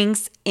your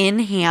drinks in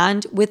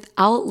hand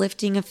without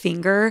lifting a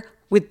finger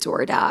with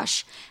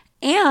DoorDash.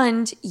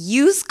 And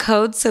use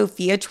code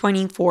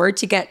SOPHIA24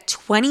 to get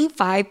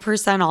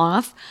 25%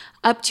 off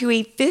up to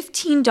a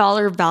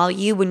 $15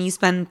 value when you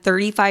spend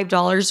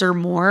 $35 or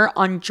more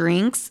on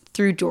drinks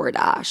through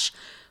DoorDash.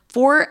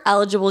 For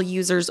eligible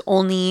users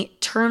only,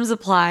 terms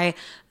apply,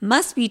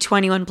 must be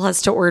 21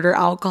 plus to order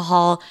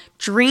alcohol,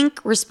 drink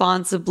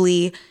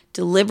responsibly,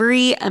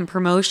 delivery and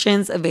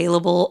promotions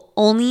available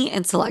only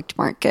in select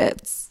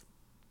markets.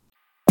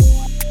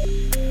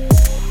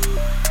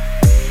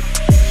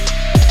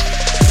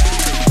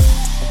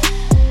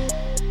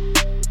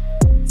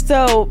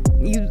 So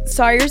you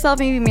saw yourself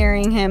maybe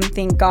marrying him.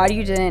 Thank God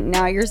you didn't.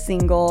 Now you're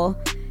single.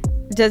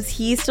 Does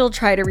he still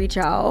try to reach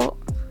out?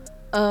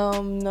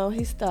 No,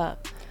 he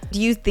stopped.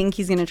 Do you think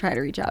he's going to try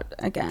to reach out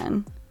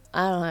again?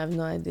 I don't have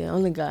no idea.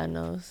 Only God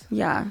knows.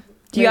 Yeah.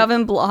 Do you have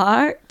him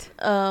blocked?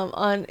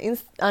 On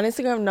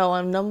Instagram, no.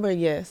 On number,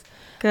 yes.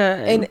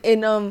 Good.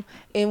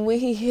 And when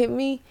he hit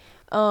me,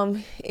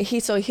 he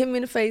hit me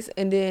in the face,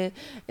 and then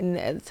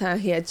at the time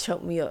he had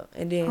choked me up,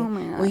 and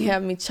then when he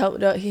had me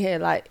choked up, he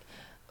had like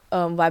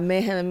by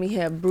manhandling me, he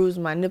had bruised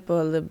my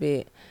nipple a little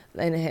bit,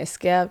 and it had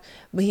scabbed.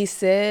 But he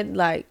said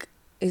I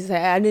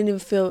didn't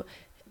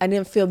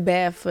feel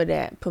bad for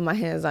that. Put my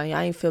hands on you.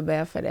 I didn't feel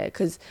bad for that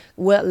because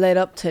what led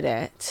up to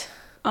that.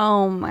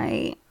 Oh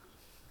my.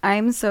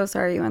 I'm so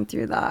sorry you went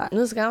through that.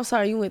 Listen, I'm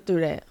sorry you went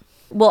through that.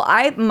 Well,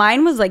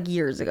 mine was like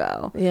years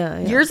ago. Yeah.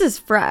 Yours is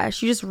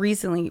fresh. You just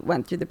recently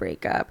went through the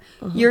breakup.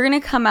 You're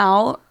going to come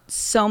out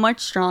so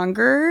much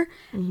stronger,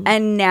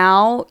 and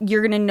now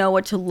you're going to know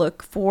what to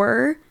look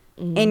for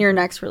in your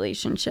next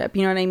relationship.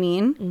 You know what I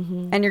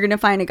mean? And you're gonna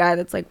find a guy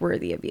that's like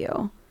worthy of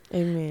you.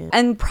 Amen.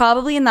 And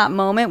probably in that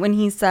moment when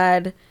he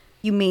said,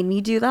 "You made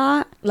me do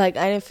that," Like,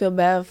 I didn't feel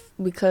bad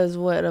because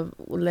what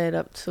led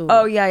up to.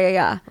 oh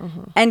yeah.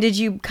 And did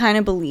you kind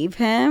of believe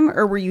him,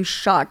 or were you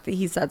shocked that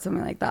he said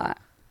something like that?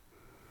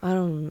 I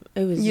don't.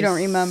 It was. You just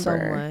don't remember.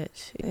 so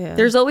much. Yeah.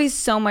 There's always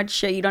so much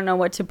shit you don't know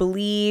what to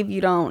believe.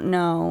 You don't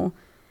know,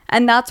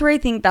 and that's why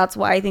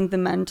I think the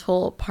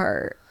mental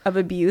part of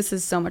abuse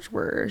is so much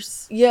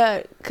worse.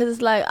 Yeah, cause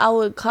it's like I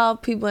would call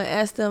people and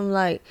ask them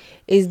like,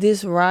 "Is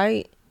this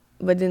right?"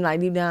 But then like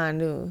deep down I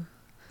knew.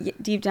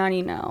 Deep down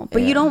you know,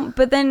 but Yeah. you don't.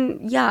 But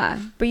then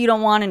but you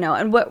don't want to know.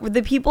 And what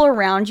the people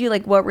around you,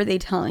 like, what were they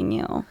telling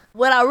you?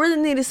 What I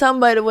really needed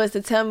somebody was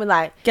to tell me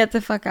like, Get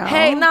the fuck out.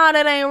 "Hey, nah,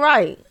 that ain't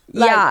right."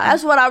 Like, Yeah.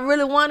 that's what I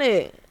really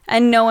wanted.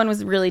 And no one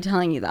was really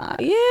telling you that.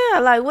 Yeah,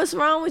 like what's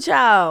wrong with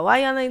y'all? Why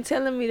y'all ain't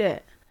telling me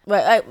that?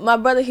 But like, my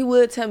brother, he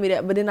would tell me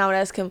that, but then I would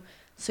ask him,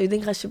 "So you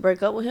think I should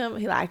break up with him?"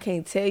 He like, "I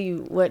can't tell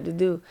you what to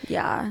do."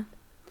 Yeah.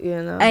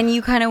 You know. And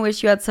you kind of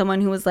wish you had someone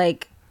who was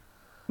like,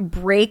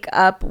 break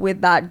up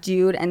with that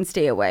dude and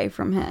stay away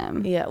from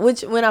him. Yeah,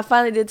 which when I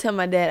finally did tell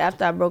my dad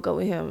after I broke up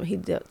with him, he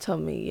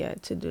told me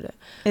to do that.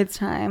 It's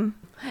time.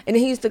 And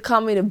he used to call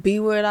me the B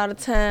word all the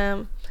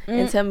time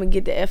and tell me to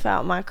get the F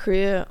out my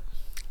crib.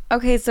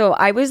 Okay, so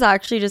I was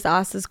actually just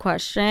asked this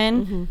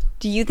question.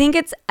 Do you think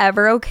it's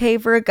ever okay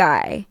for a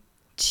guy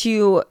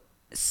to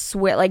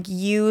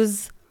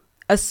use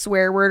a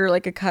swear word or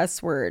like a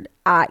cuss word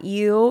at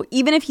you,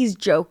 even if he's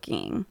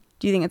joking?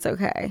 Do you think it's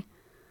okay?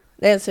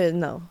 The answer is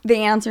no. The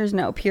answer is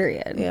no,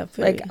 period. Yeah,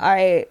 period. Like,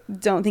 I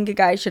don't think a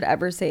guy should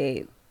ever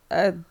say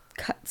a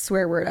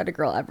swear word at a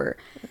girl ever.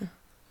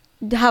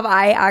 Have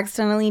I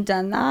accidentally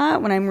done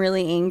that when I'm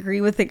really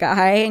angry with a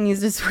guy and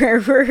used a swear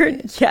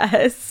word?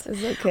 Yes.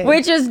 It's okay.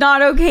 Which is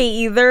not okay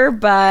either,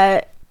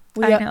 but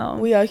I know.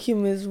 We are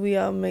humans. We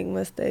all make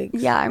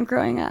mistakes. Yeah, I'm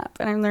growing up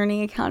and I'm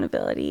learning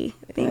accountability.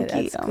 Thank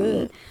you. That's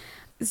good.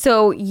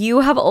 So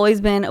you have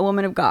always been a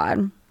woman of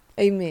God.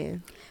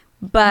 Amen.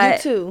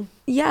 But you too.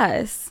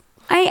 yes,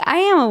 I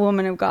am a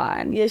woman of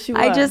God. Yes, you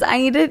are. I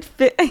need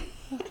to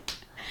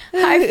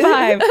high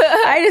five.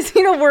 I just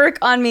need to work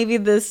on maybe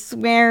the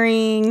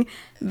swearing,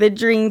 the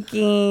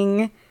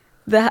drinking,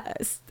 the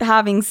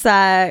having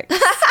sex,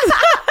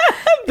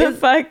 the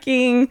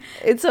fucking.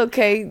 It's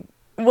okay.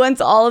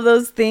 Once all of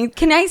those things,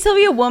 can I still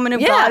be a woman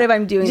of God if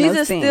I'm doing Jesus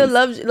those things? still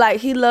loves you.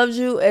 Like, he loves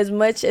you as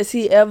much as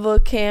he ever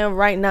can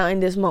right now in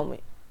this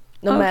moment.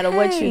 No matter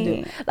what you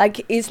do.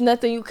 Like, it's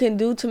nothing you can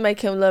do to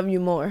make him love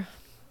you more.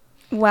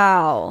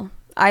 Wow.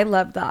 I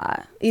love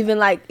that. Even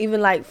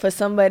like for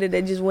somebody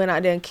that just went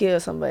out there and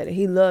killed somebody,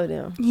 he loved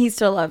them. He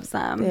still loves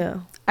them. Yeah.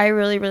 I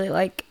really, really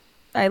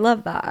I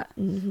love that.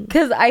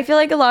 Because I feel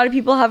like a lot of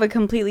people have a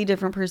completely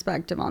different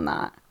perspective on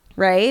that,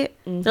 right?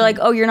 They're like,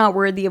 oh, you're not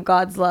worthy of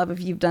God's love if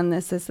you've done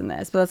this, this, and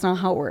this. But that's not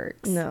how it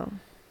works. No.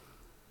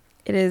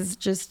 It is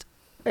just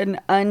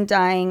an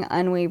undying,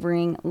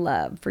 unwavering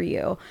love for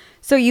you.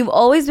 So you've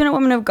always been a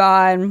woman of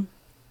God,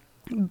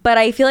 but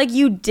I feel like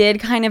you did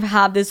kind of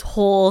have this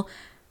whole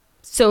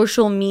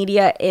social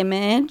media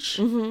image,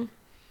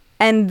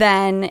 and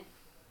then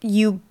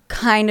you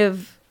kind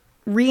of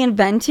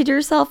reinvented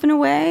yourself in a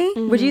way.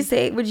 Would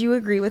you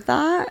agree with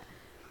that?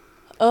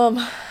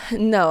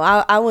 No,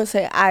 I wouldn't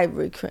say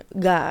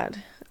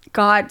God.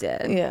 God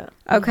did. Yeah.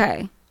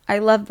 Okay. I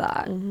love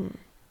that.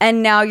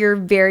 And now you're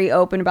very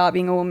open about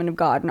being a woman of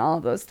God and all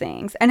of those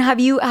things. And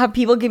have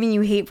people given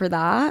you hate for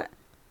that?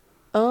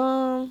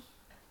 No,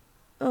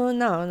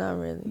 not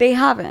really. They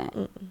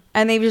haven't.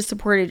 And they've just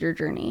supported your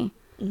journey.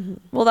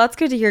 Well, that's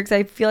good to hear, because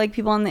I feel like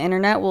people on the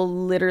internet will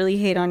literally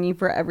hate on you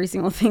for every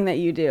single thing that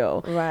you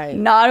do. Right.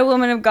 Not a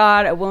woman of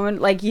God, a woman,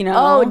 like, you know.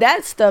 Oh,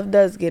 that stuff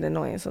does get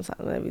annoying sometimes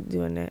when I be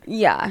doing that.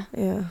 Yeah.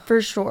 Yeah.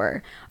 For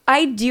sure.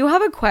 I do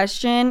have a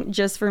question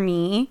just for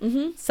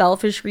me.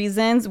 Selfish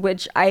reasons,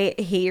 which I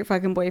hate your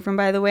fucking boyfriend,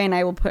 by the way, and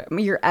I will put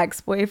your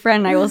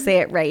ex-boyfriend, and I will say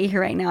it right here,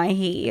 right now. I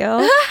hate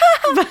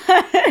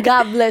you.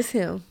 God bless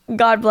him.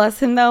 God bless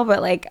him, though,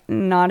 but, like,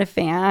 not a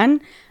fan.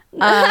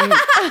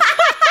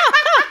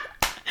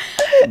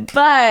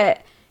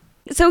 But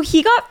so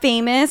he got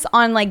famous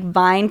on like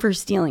Vine for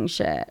stealing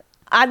shit.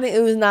 I think it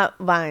was not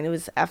Vine. It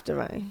was after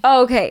Vine.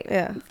 Oh, okay.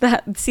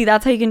 Yeah. See,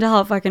 that's how you can tell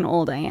how fucking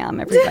old I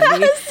am,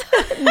 everybody.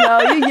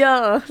 No, you're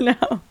young.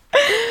 No.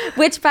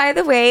 Which, by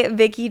the way,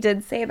 Vicky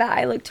did say that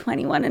I look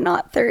 21 and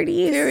not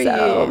 30. Period.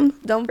 So.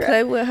 Don't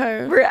play with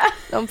her.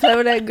 Don't play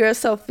with that girl,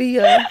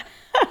 Sophia.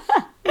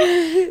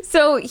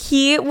 So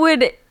he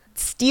would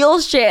steal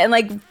shit and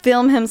like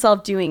film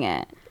himself doing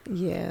it.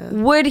 Yeah.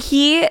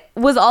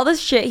 Was all this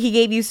shit he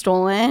gave you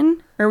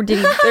stolen, or did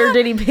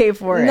he pay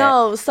for it?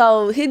 No,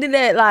 so he did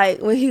that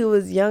like when he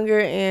was younger,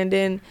 and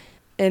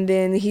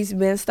then he's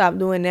been stopped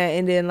doing that,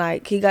 and then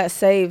like he got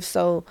saved.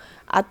 So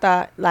I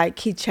thought like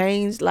he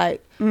changed,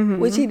 like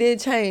which he did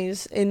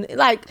change, and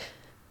like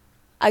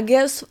I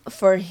guess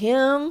for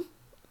him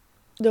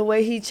the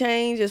way he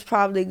changed is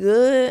probably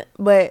good,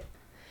 but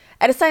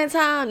at the same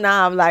time,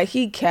 nah, like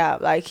he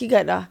capped, like he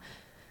got the.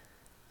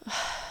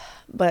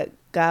 But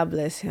God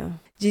bless him.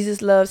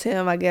 Jesus loves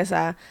him. I guess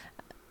I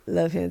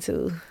love him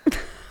too.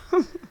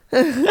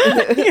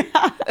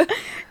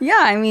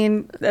 Yeah, I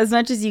mean, as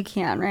much as you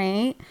can,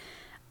 right?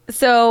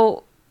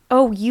 So,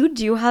 oh, you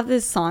do have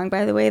this song,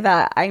 by the way,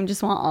 that I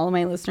just want all of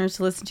my listeners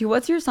to listen to.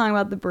 What's your song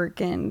about the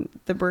Birkin?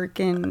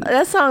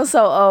 That song's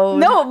so old.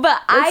 No, but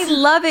I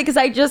love it because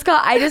I just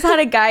had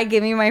a guy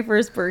give me my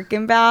first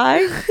Birkin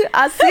bag.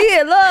 I see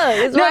it.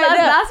 Look, it's right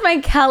there. That's my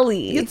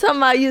Kelly. You talking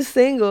about you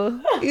single?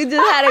 You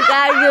just had a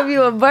guy give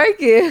you a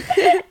Birkin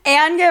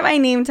and get my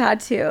name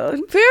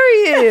tattooed.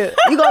 Period.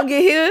 You gonna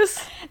get his?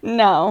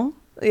 No.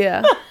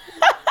 Yeah.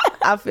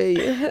 I feel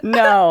you.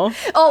 No.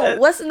 Oh,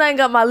 what's the name?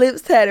 Got my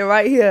lips tatted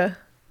right here.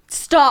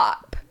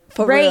 Stop.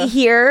 For right real.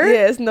 here?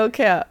 Yeah, it's no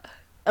cap.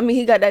 I mean,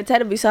 he got that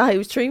tattoo. You saw how he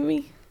was treating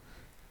me?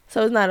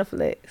 So it's not a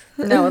flex.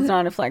 No, it's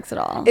not a flex at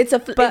all. It's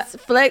it's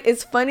flex.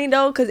 It's funny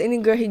though, because any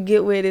girl he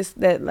get with is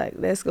that, like,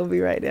 that's gonna be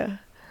right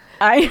there.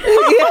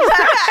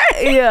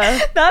 Yeah.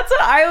 That's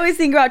what I always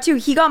think about too.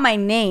 He got my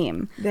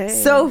name. Dang.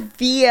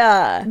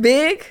 Sophia.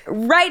 Big?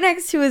 Right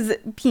next to his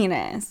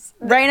penis.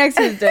 Right next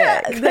to his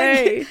dick.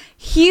 Dang.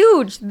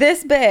 Huge.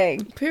 This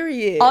big.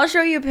 Period. I'll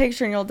show you a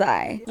picture and you'll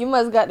die. You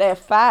must got that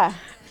fire.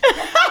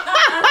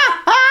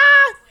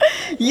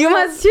 You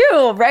must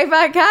too. Right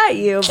back at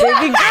you,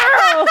 baby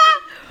girl.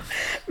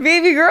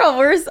 Baby girl,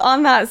 we're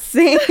on that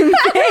same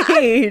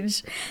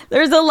page.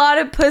 There's a lot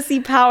of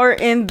pussy power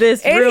in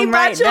this room right now. And he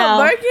bought you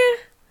a Birkin?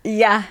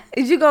 Yeah.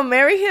 Is you gonna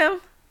marry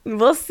him?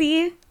 We'll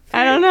see.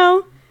 I don't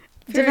know.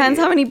 Depends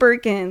how many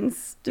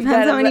Birkins.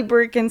 Depends how many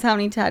Birkins, how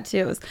many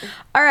tattoos.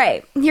 All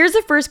right. Here's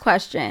the first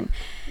question.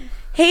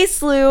 Hey,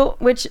 Slew,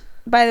 which,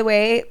 by the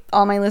way,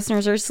 all my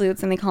listeners are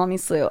Sleuts and they call me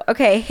Slew.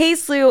 Okay. Hey,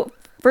 Slew.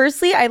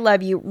 Firstly, I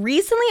love you.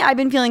 Recently, I've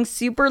been feeling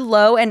super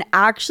low, and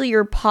actually,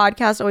 your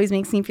podcast always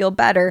makes me feel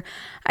better.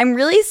 I'm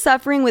really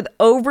suffering with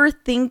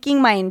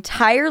overthinking my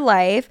entire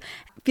life,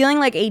 feeling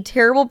like a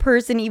terrible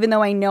person, even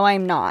though I know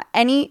I'm not.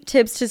 Any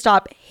tips to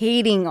stop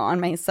hating on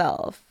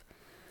myself?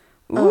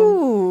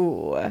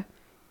 Ooh.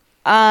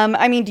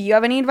 I mean, do you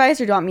have any advice,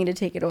 or do you want me to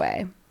take it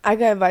away? I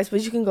got advice,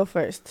 but you can go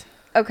first.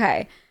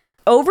 Okay.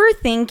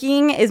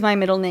 Overthinking is my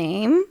middle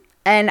name,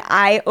 and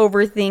I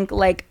overthink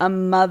like a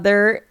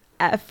mother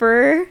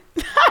effer.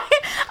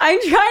 I'm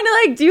trying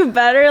to like do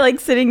better,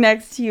 like sitting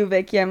next to you,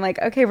 Vicky. I'm like,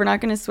 okay, we're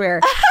not gonna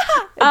swear.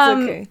 It's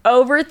okay.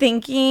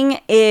 Overthinking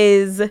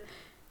is,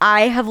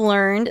 I have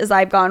learned as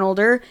I've gotten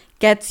older,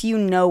 gets you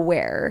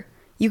nowhere.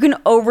 You can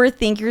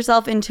overthink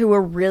yourself into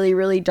a really,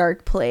 really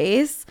dark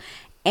place,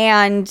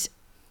 and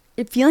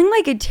feeling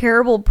like a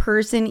terrible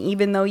person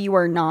even though you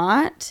are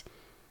not.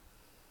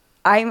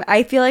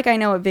 I feel like I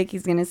know what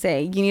Vicky's gonna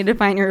say. You need to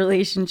find your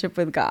relationship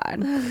with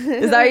God.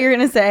 Is that what you're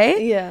gonna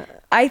say? Yeah.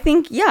 I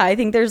think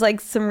there's like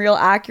some real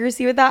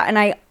accuracy with that. And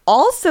I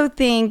also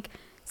think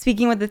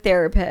speaking with a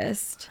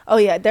therapist. Oh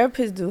yeah,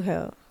 therapists do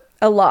help.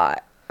 A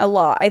lot.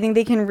 I think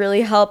they can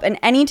really help. And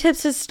any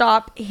tips to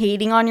stop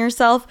hating on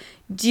yourself,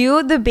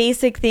 do the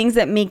basic things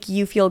that make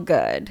you feel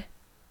good.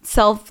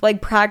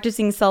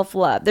 Practicing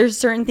self-love. There's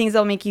certain things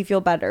that'll make you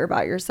feel better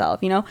about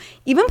yourself, you know?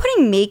 Even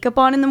putting makeup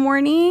on in the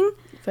morning.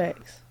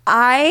 Facts.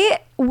 I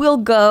will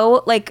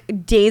go like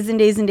days and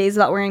days and days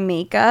without wearing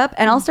makeup,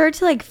 and I'll start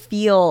to like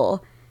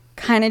feel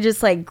kind of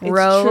just like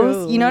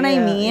gross. You know what I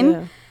mean?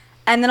 Yeah.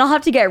 And then I'll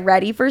have to get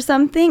ready for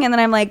something, and then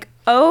I'm like,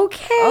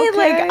 okay.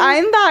 Like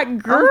I'm that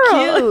girl.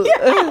 I'm cute.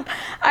 Yeah.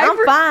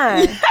 I'm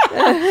fine.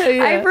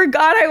 Yeah. I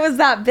forgot I was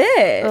that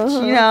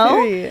bitch, you know?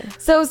 Period.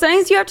 So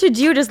sometimes you have to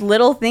do just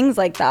little things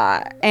like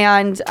that,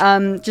 and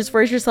just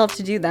force yourself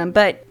to do them.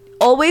 But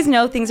always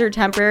know things are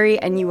temporary,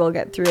 and you will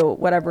get through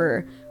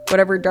whatever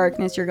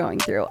darkness you're going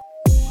through.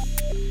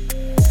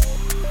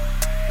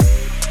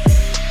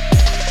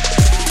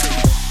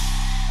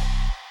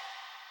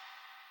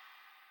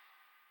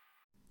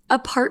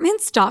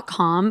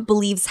 Apartments.com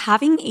believes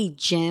having a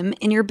gym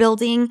in your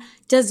building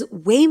does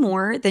way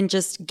more than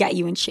just get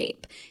you in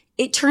shape.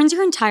 It turns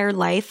your entire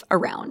life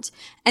around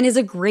and is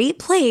a great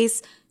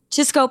place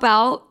to scope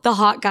out the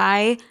hot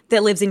guy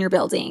that lives in your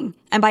building.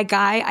 And by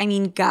guy, I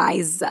mean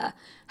guys.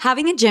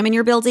 Having a gym in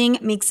your building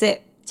makes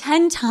it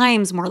 10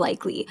 times more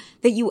likely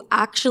that you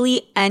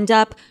actually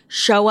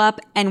show up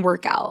and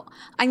work out.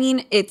 I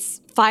mean,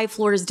 it's 5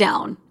 floors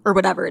down or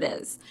whatever it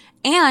is.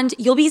 And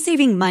you'll be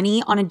saving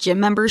money on a gym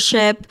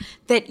membership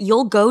that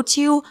you'll go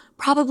to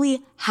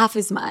probably half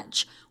as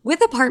much.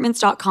 With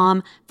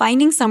Apartments.com,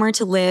 finding somewhere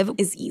to live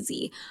is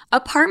easy.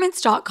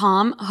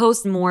 Apartments.com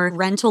hosts more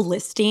rental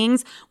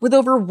listings with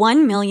over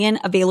 1 million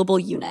available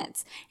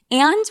units.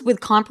 And with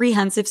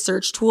comprehensive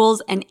search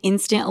tools and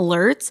instant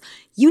alerts,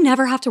 you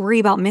never have to worry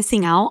about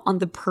missing out on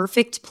the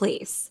perfect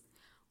place.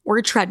 Or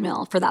a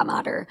treadmill, for that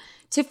matter.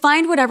 To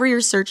find whatever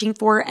you're searching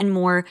for and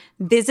more,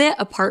 visit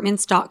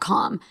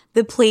Apartments.com,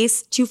 the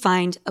place to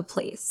find a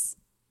place.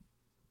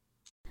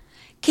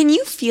 Can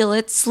you feel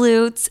it,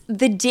 Sleuts?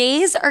 The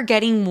days are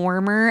getting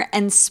warmer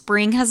and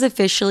spring has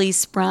officially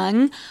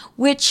sprung,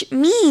 which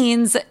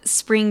means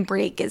spring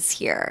break is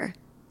here.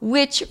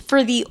 which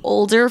for the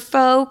older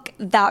folk,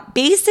 that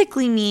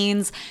basically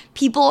means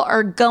people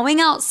are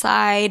going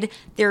outside,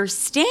 they're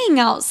staying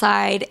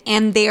outside,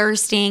 and they're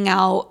staying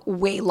out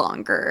way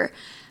longer.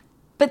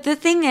 But the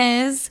thing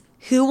is,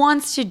 who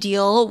wants to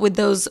deal with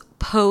those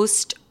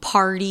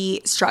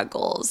post-party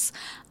struggles?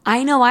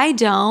 I know I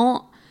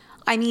don't.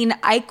 I mean,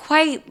 I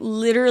quite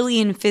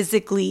literally and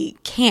physically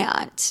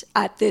can't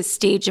at this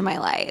stage of my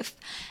life.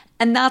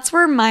 And that's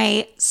where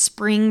my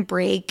spring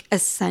break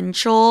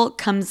essential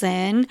comes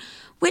in,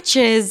 which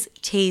is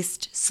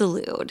Taste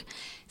Salud.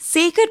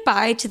 Say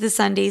goodbye to the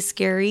Sunday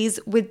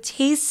scaries with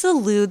Taste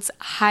Salud's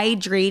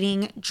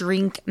hydrating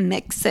drink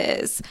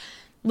mixes.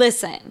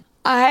 Listen,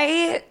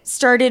 I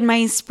started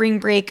my spring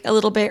break a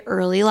little bit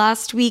early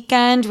last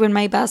weekend when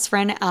my best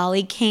friend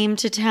Allie came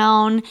to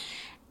town,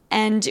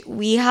 and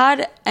we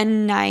had a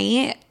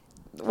night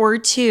or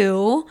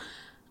two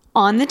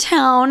on the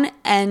town,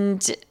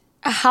 and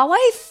how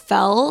I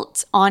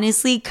felt,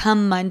 honestly,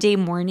 come Monday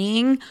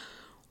morning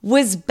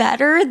was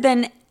better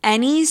than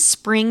any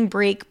spring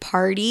break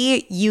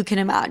party you can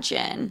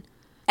imagine.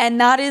 And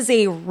that is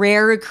a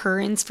rare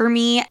occurrence for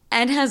me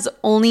and has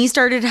only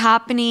started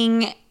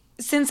happening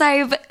since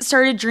I've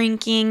started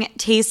drinking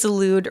Taste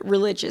Salud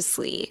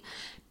religiously.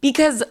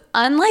 Because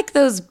unlike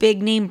those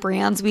big name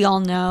brands we all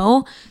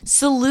know,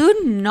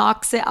 Salud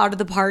knocks it out of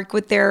the park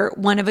with their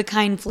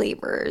one-of-a-kind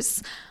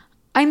flavors.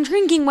 I'm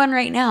drinking one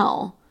right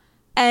now.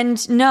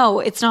 And no,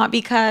 it's not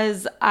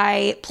because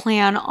I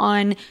plan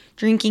on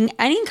drinking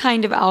any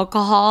kind of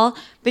alcohol,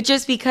 but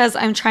just because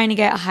I'm trying to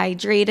get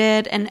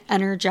hydrated and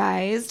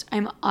energized.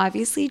 I'm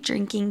obviously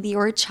drinking the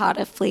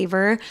horchata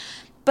flavor,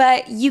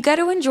 but you get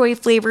to enjoy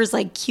flavors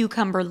like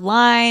cucumber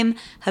lime,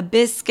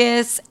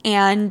 hibiscus,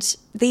 and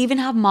they even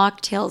have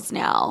mocktails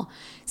now.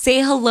 Say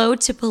hello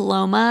to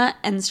Paloma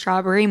and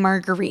strawberry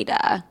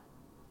margarita.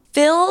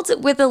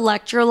 Filled with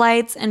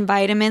electrolytes and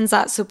vitamins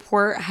that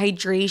support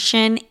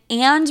hydration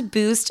and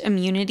boost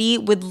immunity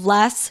with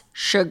less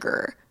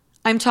sugar.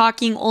 I'm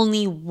talking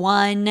only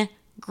 1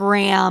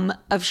 gram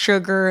of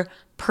sugar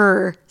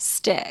per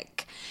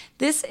stick.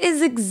 This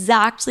is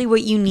exactly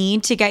what you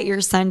need to get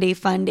your Sunday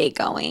fun day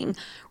going,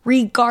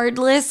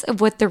 regardless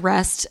of what the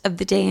rest of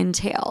the day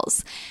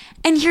entails.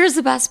 And here's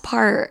the best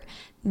part.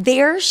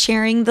 They're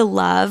sharing the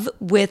love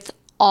with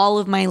all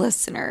of my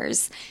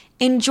listeners.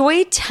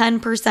 Enjoy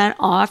 10%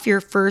 off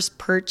your first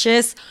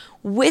purchase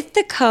with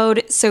the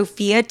code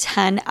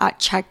SOFIA10 at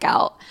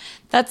checkout.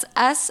 That's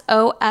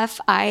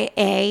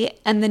SOFIA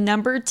and the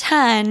number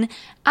 10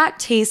 at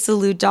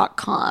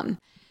tastesalud.com.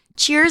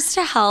 Cheers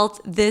to health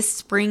this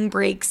spring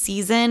break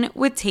season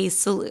with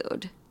Taste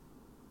Salud.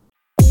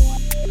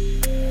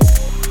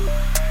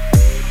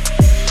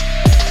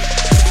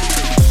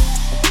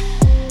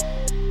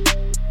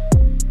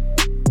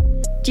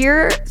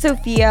 Dear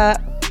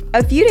Sophia,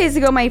 a few days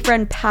ago, my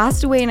friend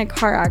passed away in a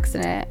car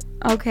accident.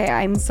 Okay,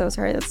 I'm so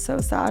sorry. That's so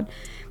sad.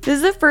 This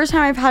is the first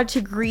time I've had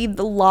to grieve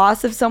the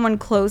loss of someone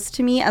close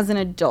to me as an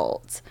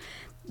adult.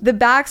 The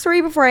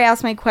backstory before I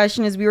ask my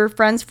question is we were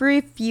friends for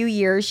a few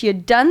years. She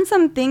had done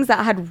some things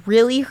that had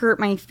really hurt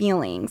my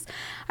feelings.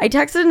 I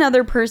texted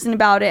another person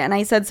about it and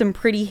I said some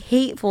pretty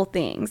hateful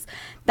things.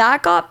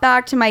 That got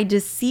back to my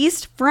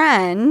deceased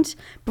friend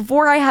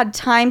before I had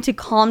time to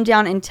calm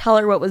down and tell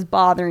her what was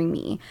bothering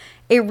me.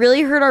 It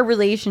really hurt our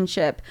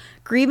relationship.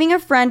 Grieving a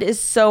friend is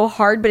so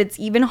hard, but it's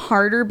even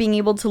harder being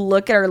able to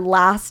look at our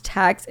last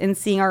text and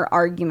seeing our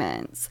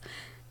arguments.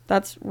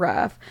 That's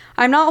rough.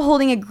 I'm not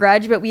holding a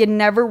grudge, but we had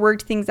never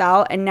worked things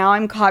out, and now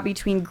I'm caught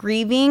between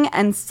grieving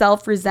and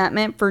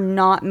self-resentment for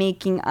not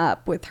making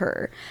up with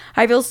her.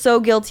 I feel so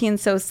guilty and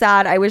so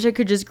sad. I wish I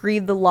could just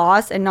grieve the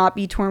loss and not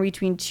be torn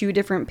between two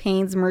different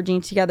pains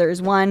merging together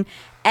as one.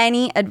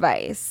 Any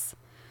advice?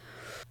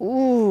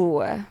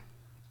 Ooh.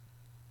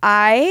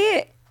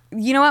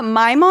 You know what?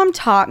 My mom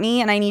taught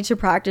me, and I need to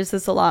practice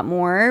this a lot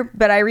more,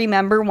 but I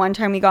remember one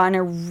time we got in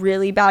a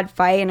really bad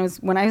fight, and it was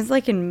when I was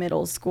like in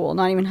middle school,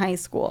 not even high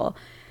school.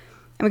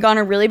 And we got in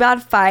a really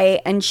bad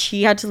fight, and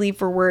she had to leave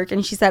for work,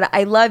 and she said,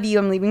 "I love you,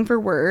 I'm leaving for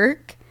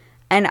work."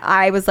 And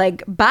I was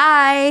like,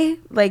 "Bye."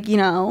 Like, you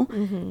know.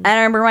 And I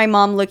remember my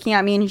mom looking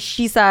at me, and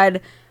she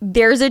said,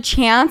 "There's a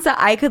chance that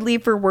I could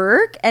leave for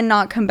work and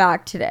not come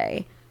back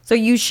today. So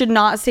you should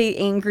not stay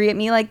angry at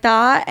me like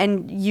that,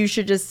 and you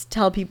should just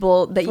tell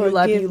people that you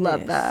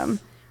love them."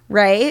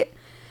 Right?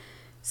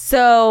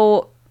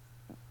 So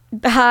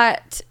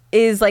that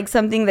is like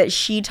something that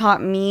she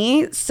taught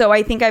me. So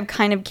I think I've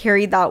kind of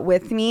carried that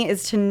with me,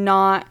 is to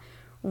not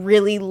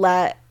really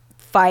let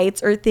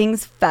fights or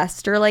things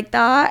fester like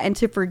that, and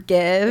to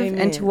forgive. Amen.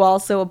 And to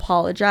also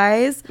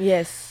apologize.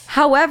 Yes.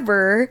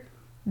 However,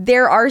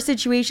 there are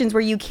situations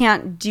where you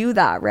can't do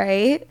that,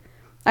 right?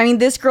 I mean,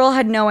 this girl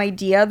had no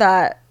idea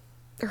that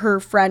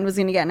her friend was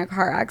going to get in a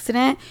car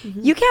accident.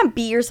 You can't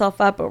beat yourself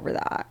up over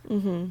that,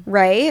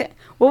 right?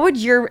 What would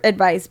your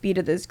advice be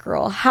to this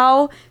girl?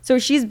 So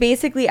she's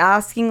basically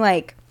asking,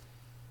 like,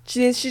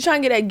 she's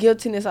trying to get that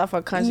guiltiness off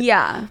her conscience.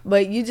 Yeah.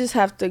 But you just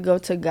have to go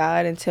to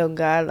God and tell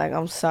God, like,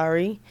 I'm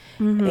sorry.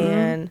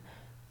 And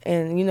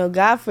And, you know,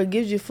 God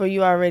forgives you for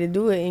you already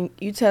do it. And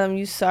you tell him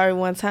you sorry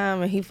one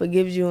time and he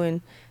forgives you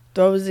and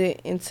throws it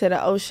into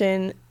the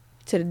ocean,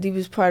 to the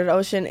deepest part of the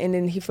ocean, and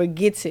then he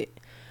forgets it.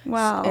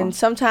 Wow. And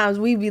sometimes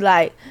we be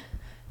like,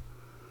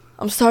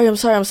 I'm sorry,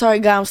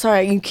 God, I'm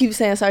sorry. You keep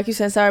saying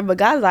sorry. But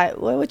God's like,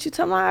 what you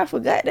talking about? I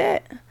forgot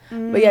that.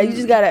 But yeah, you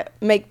just got to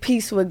make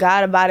peace with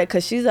God about it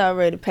because she's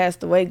already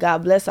passed away.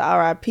 God bless her,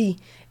 R.I.P.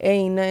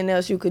 Ain't nothing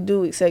else you could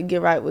do except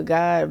get right with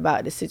God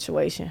about the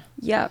situation.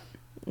 Yep.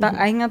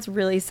 I think that's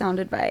really sound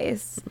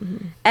advice.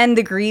 And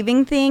the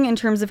grieving thing, in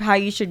terms of how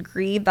you should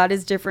grieve, that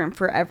is different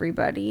for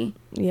everybody.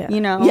 Yeah.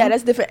 You know? Yeah,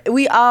 that's different.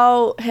 We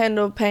all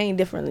handle pain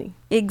differently.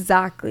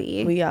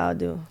 Exactly. We all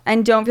do.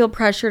 And don't feel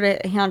pressure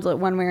to handle it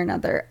one way or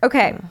another.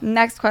 Okay,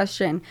 next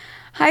question.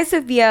 Hi,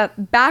 Sophia.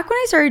 Back when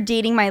I started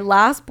dating my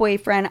last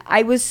boyfriend,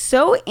 I was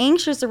so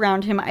anxious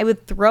around him, I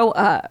would throw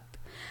up.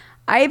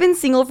 I have been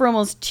single for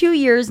almost 2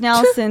 years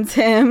now since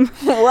him.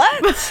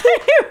 What?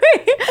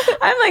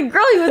 I'm like,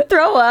 girl, you would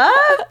throw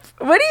up?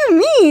 What do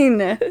you mean?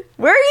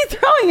 Where are you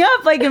throwing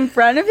up? Like in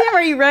front of him?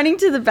 Are you running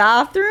to the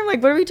bathroom?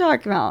 Like, what are we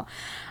talking about?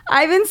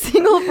 I've been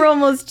single for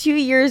almost 2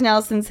 years now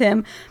since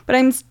him, but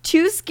I'm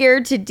too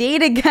scared to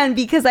date again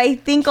because I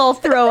think I'll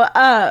throw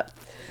up.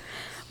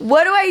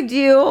 What do I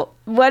do?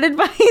 What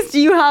advice do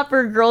you have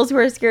for girls who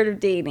are scared of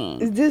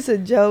dating? Is this a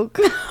joke?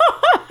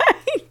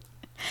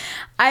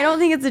 I don't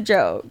think it's a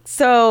joke.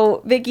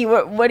 So, Vicky,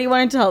 what do you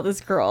want to tell this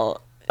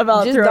girl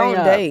about Just throwing don't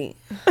up? date.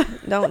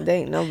 Don't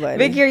date nobody.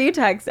 Vicky, are you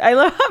texting? I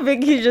love how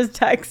Vicky just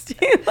texting.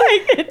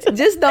 Like,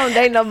 just don't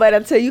date nobody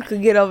until you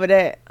can get over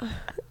that.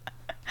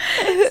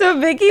 so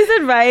Vicky's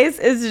advice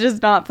is to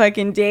just not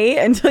fucking date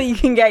until you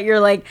can get your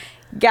like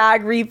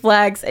gag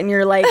reflex and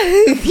your like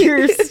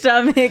your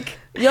stomach.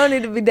 You don't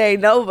need to be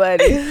dating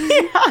nobody.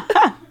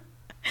 Yeah.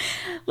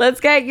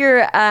 Let's get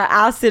your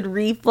acid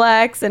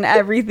reflex and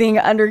everything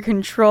under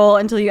control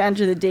until you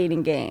enter the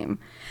dating game.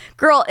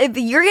 Girl, if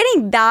you're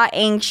getting that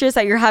anxious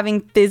that you're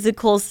having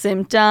physical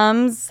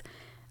symptoms,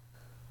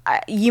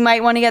 you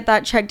might want to get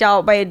that checked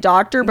out by a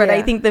doctor. But Yeah.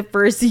 I think the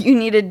first thing you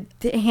need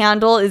to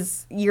handle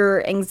is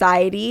your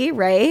anxiety,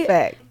 right?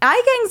 Fact.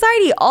 I get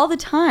anxiety all the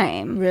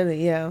time.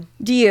 Really, yeah.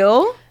 Do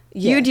you? Do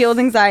you Yes. deal with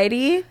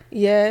anxiety?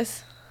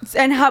 Yes.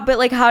 And how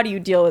do you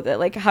deal with it?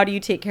 Like, how do you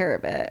take care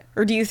of it?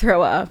 Or do you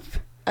throw up?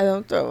 I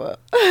don't throw up.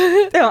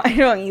 No, I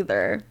don't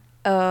either.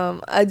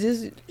 I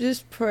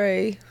just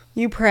pray.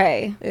 You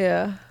pray.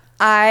 Yeah.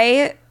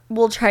 I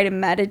will try to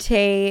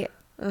meditate.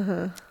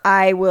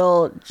 I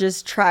will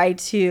just try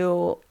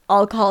to,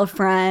 I'll call a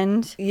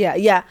friend.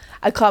 Yeah.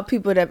 I call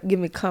people that give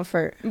me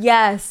comfort.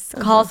 Yes.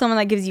 Call someone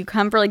that gives you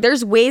comfort. Like,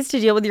 there's ways to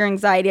deal with your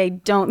anxiety. I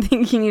don't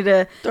think you need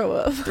to Throw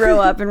up.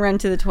 throw up and run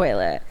to the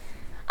toilet.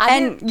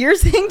 You're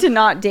saying to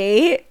not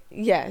date?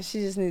 Yeah, she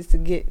just needs to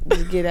get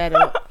out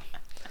of it.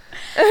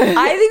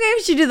 I think maybe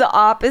you should do the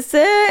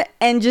opposite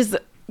and just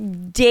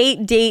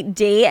date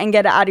and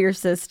get it out of your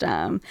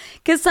system.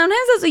 Because sometimes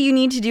that's what you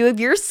need to do. If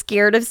you're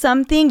scared of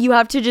something, you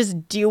have to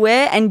just do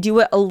it and do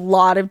it a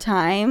lot of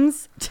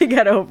times to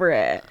get over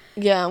it.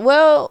 Yeah,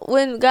 well,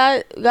 when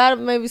God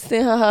maybe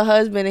send her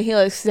husband and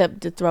he'll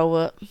accept to throw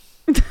up.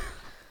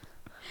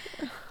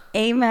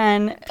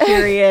 Amen.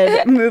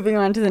 Period. Moving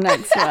on to the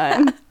next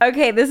one.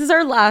 Okay, this is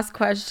our last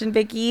question,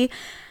 Vicky.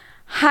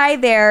 Hi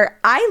there.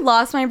 I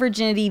lost my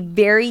virginity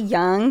very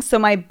young, so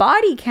my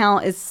body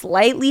count is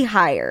slightly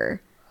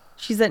higher.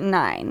 She's at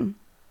 9.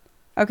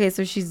 Okay,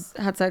 so she's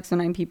had sex with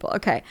 9 people.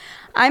 Okay.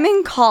 I'm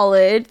in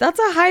college. That's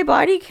a high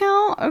body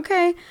count.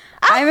 Okay.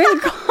 I'm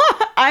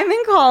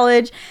in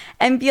college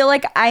and feel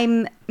like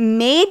I'm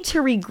made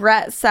to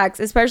regret sex,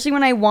 especially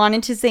when I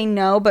wanted to say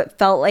no but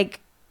felt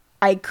like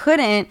I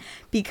couldn't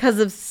because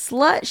of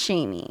slut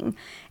shaming.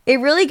 It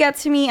really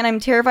gets to me, and I'm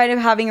terrified of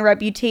having a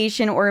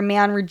reputation or a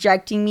man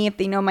rejecting me if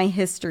they know my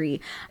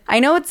history. I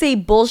know it's a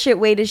bullshit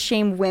way to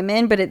shame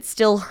women, but it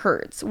still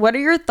hurts. What are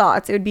your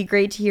thoughts? It would be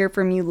great to hear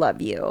from you.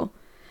 Love you.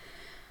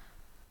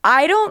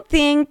 I don't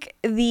think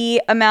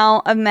the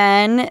amount of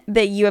men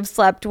that you have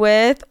slept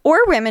with,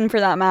 or women for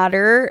that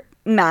matter,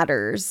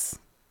 matters.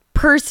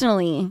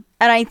 Personally.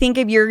 And I think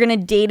if you're going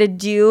to date a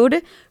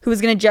dude who's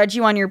going to judge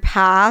you on your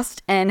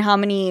past and how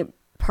many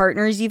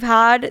partners you've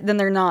had, then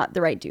they're not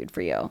the right dude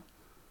for you.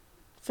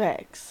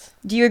 Facts.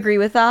 Do you agree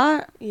with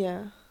that?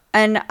 Yeah.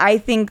 And I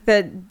think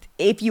that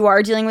if you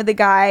are dealing with a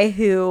guy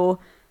who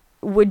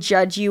would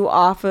judge you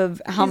off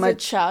of how He's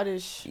much a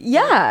childish.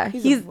 yeah,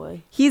 He's a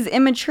boy. He's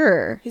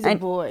immature. He's a And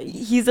boy.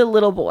 He's a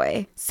little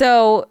boy.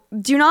 So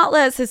do not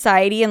let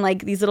society and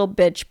like these little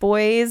bitch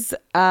boys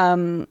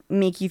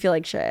make you feel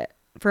like shit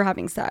for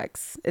having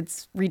sex.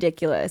 It's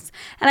ridiculous.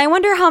 And I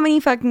wonder how many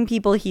fucking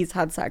people he's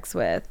had sex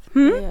with.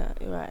 Yeah,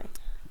 you're right.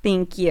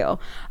 Thank you.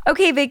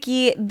 Okay,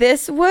 Vicky,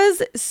 this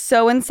was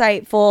so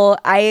insightful.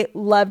 I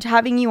loved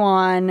having you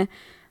on.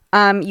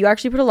 You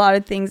actually put a lot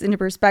of things into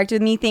perspective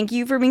with me. Thank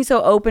you for being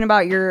so open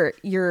about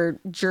your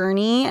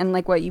journey and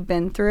like what you've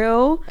been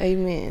through.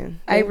 Amen.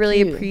 I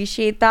really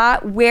appreciate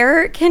that.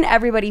 Where can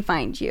everybody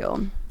find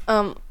you?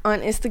 On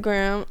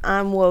Instagram,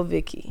 I'm Whoa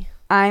Vicky.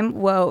 I'm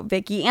Whoa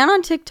Vicky, and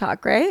on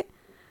TikTok, right?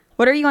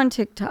 What are you on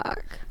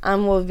TikTok?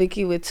 I'm with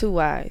Vicky with 2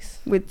 Y's.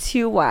 With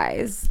 2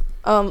 Y's.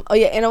 Oh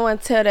yeah, and I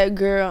want to tell that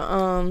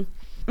girl,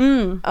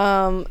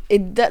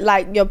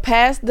 like your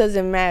past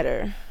doesn't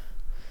matter.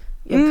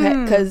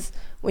 Because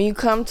when you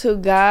come to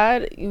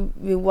God, you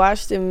be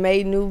washed and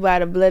made new by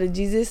the blood of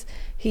Jesus.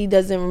 He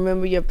doesn't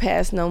remember your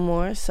past no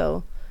more,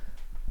 so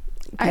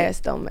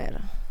past don't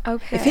matter.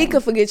 Okay. If he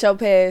could forget your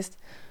past,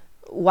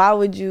 why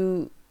would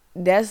you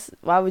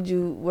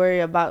worry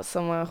about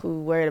someone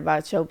who worried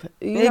about your past?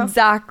 You know?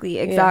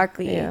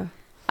 Exactly. Yeah.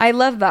 I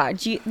love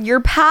that.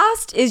 Your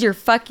past is your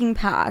fucking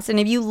past. And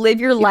if you live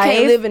your life... You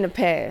can't live in the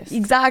past.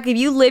 Exactly. If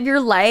you live your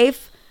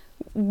life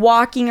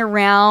walking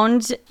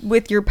around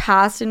with your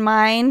past in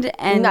mind...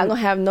 and you're not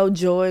going to have no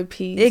joy,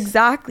 peace.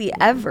 Exactly.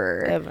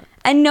 Ever.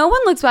 And no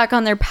one looks back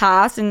on their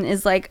past and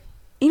is like,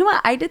 you know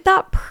what? I did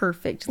that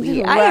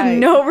perfectly. Right. I have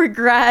no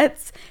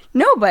regrets.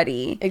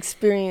 Nobody.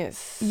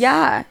 Experience.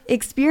 Yeah.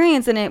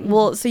 Experience in it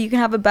will... so you can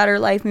have a better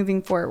life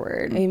moving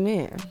forward.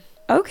 Amen.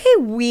 Okay,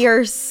 we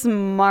are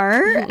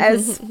smart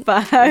as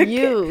fuck.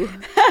 You.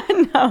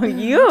 No,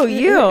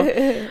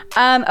 you.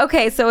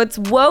 Okay, so it's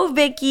Whoa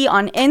Vicky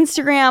on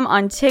Instagram,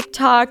 on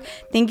TikTok.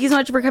 Thank you so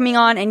much for coming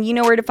on, and you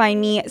know where to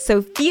find me.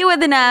 Sophia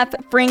with an F,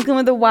 Franklin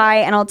with a Y,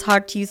 and I'll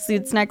talk to you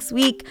suits next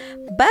week.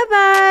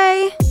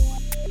 Bye-bye.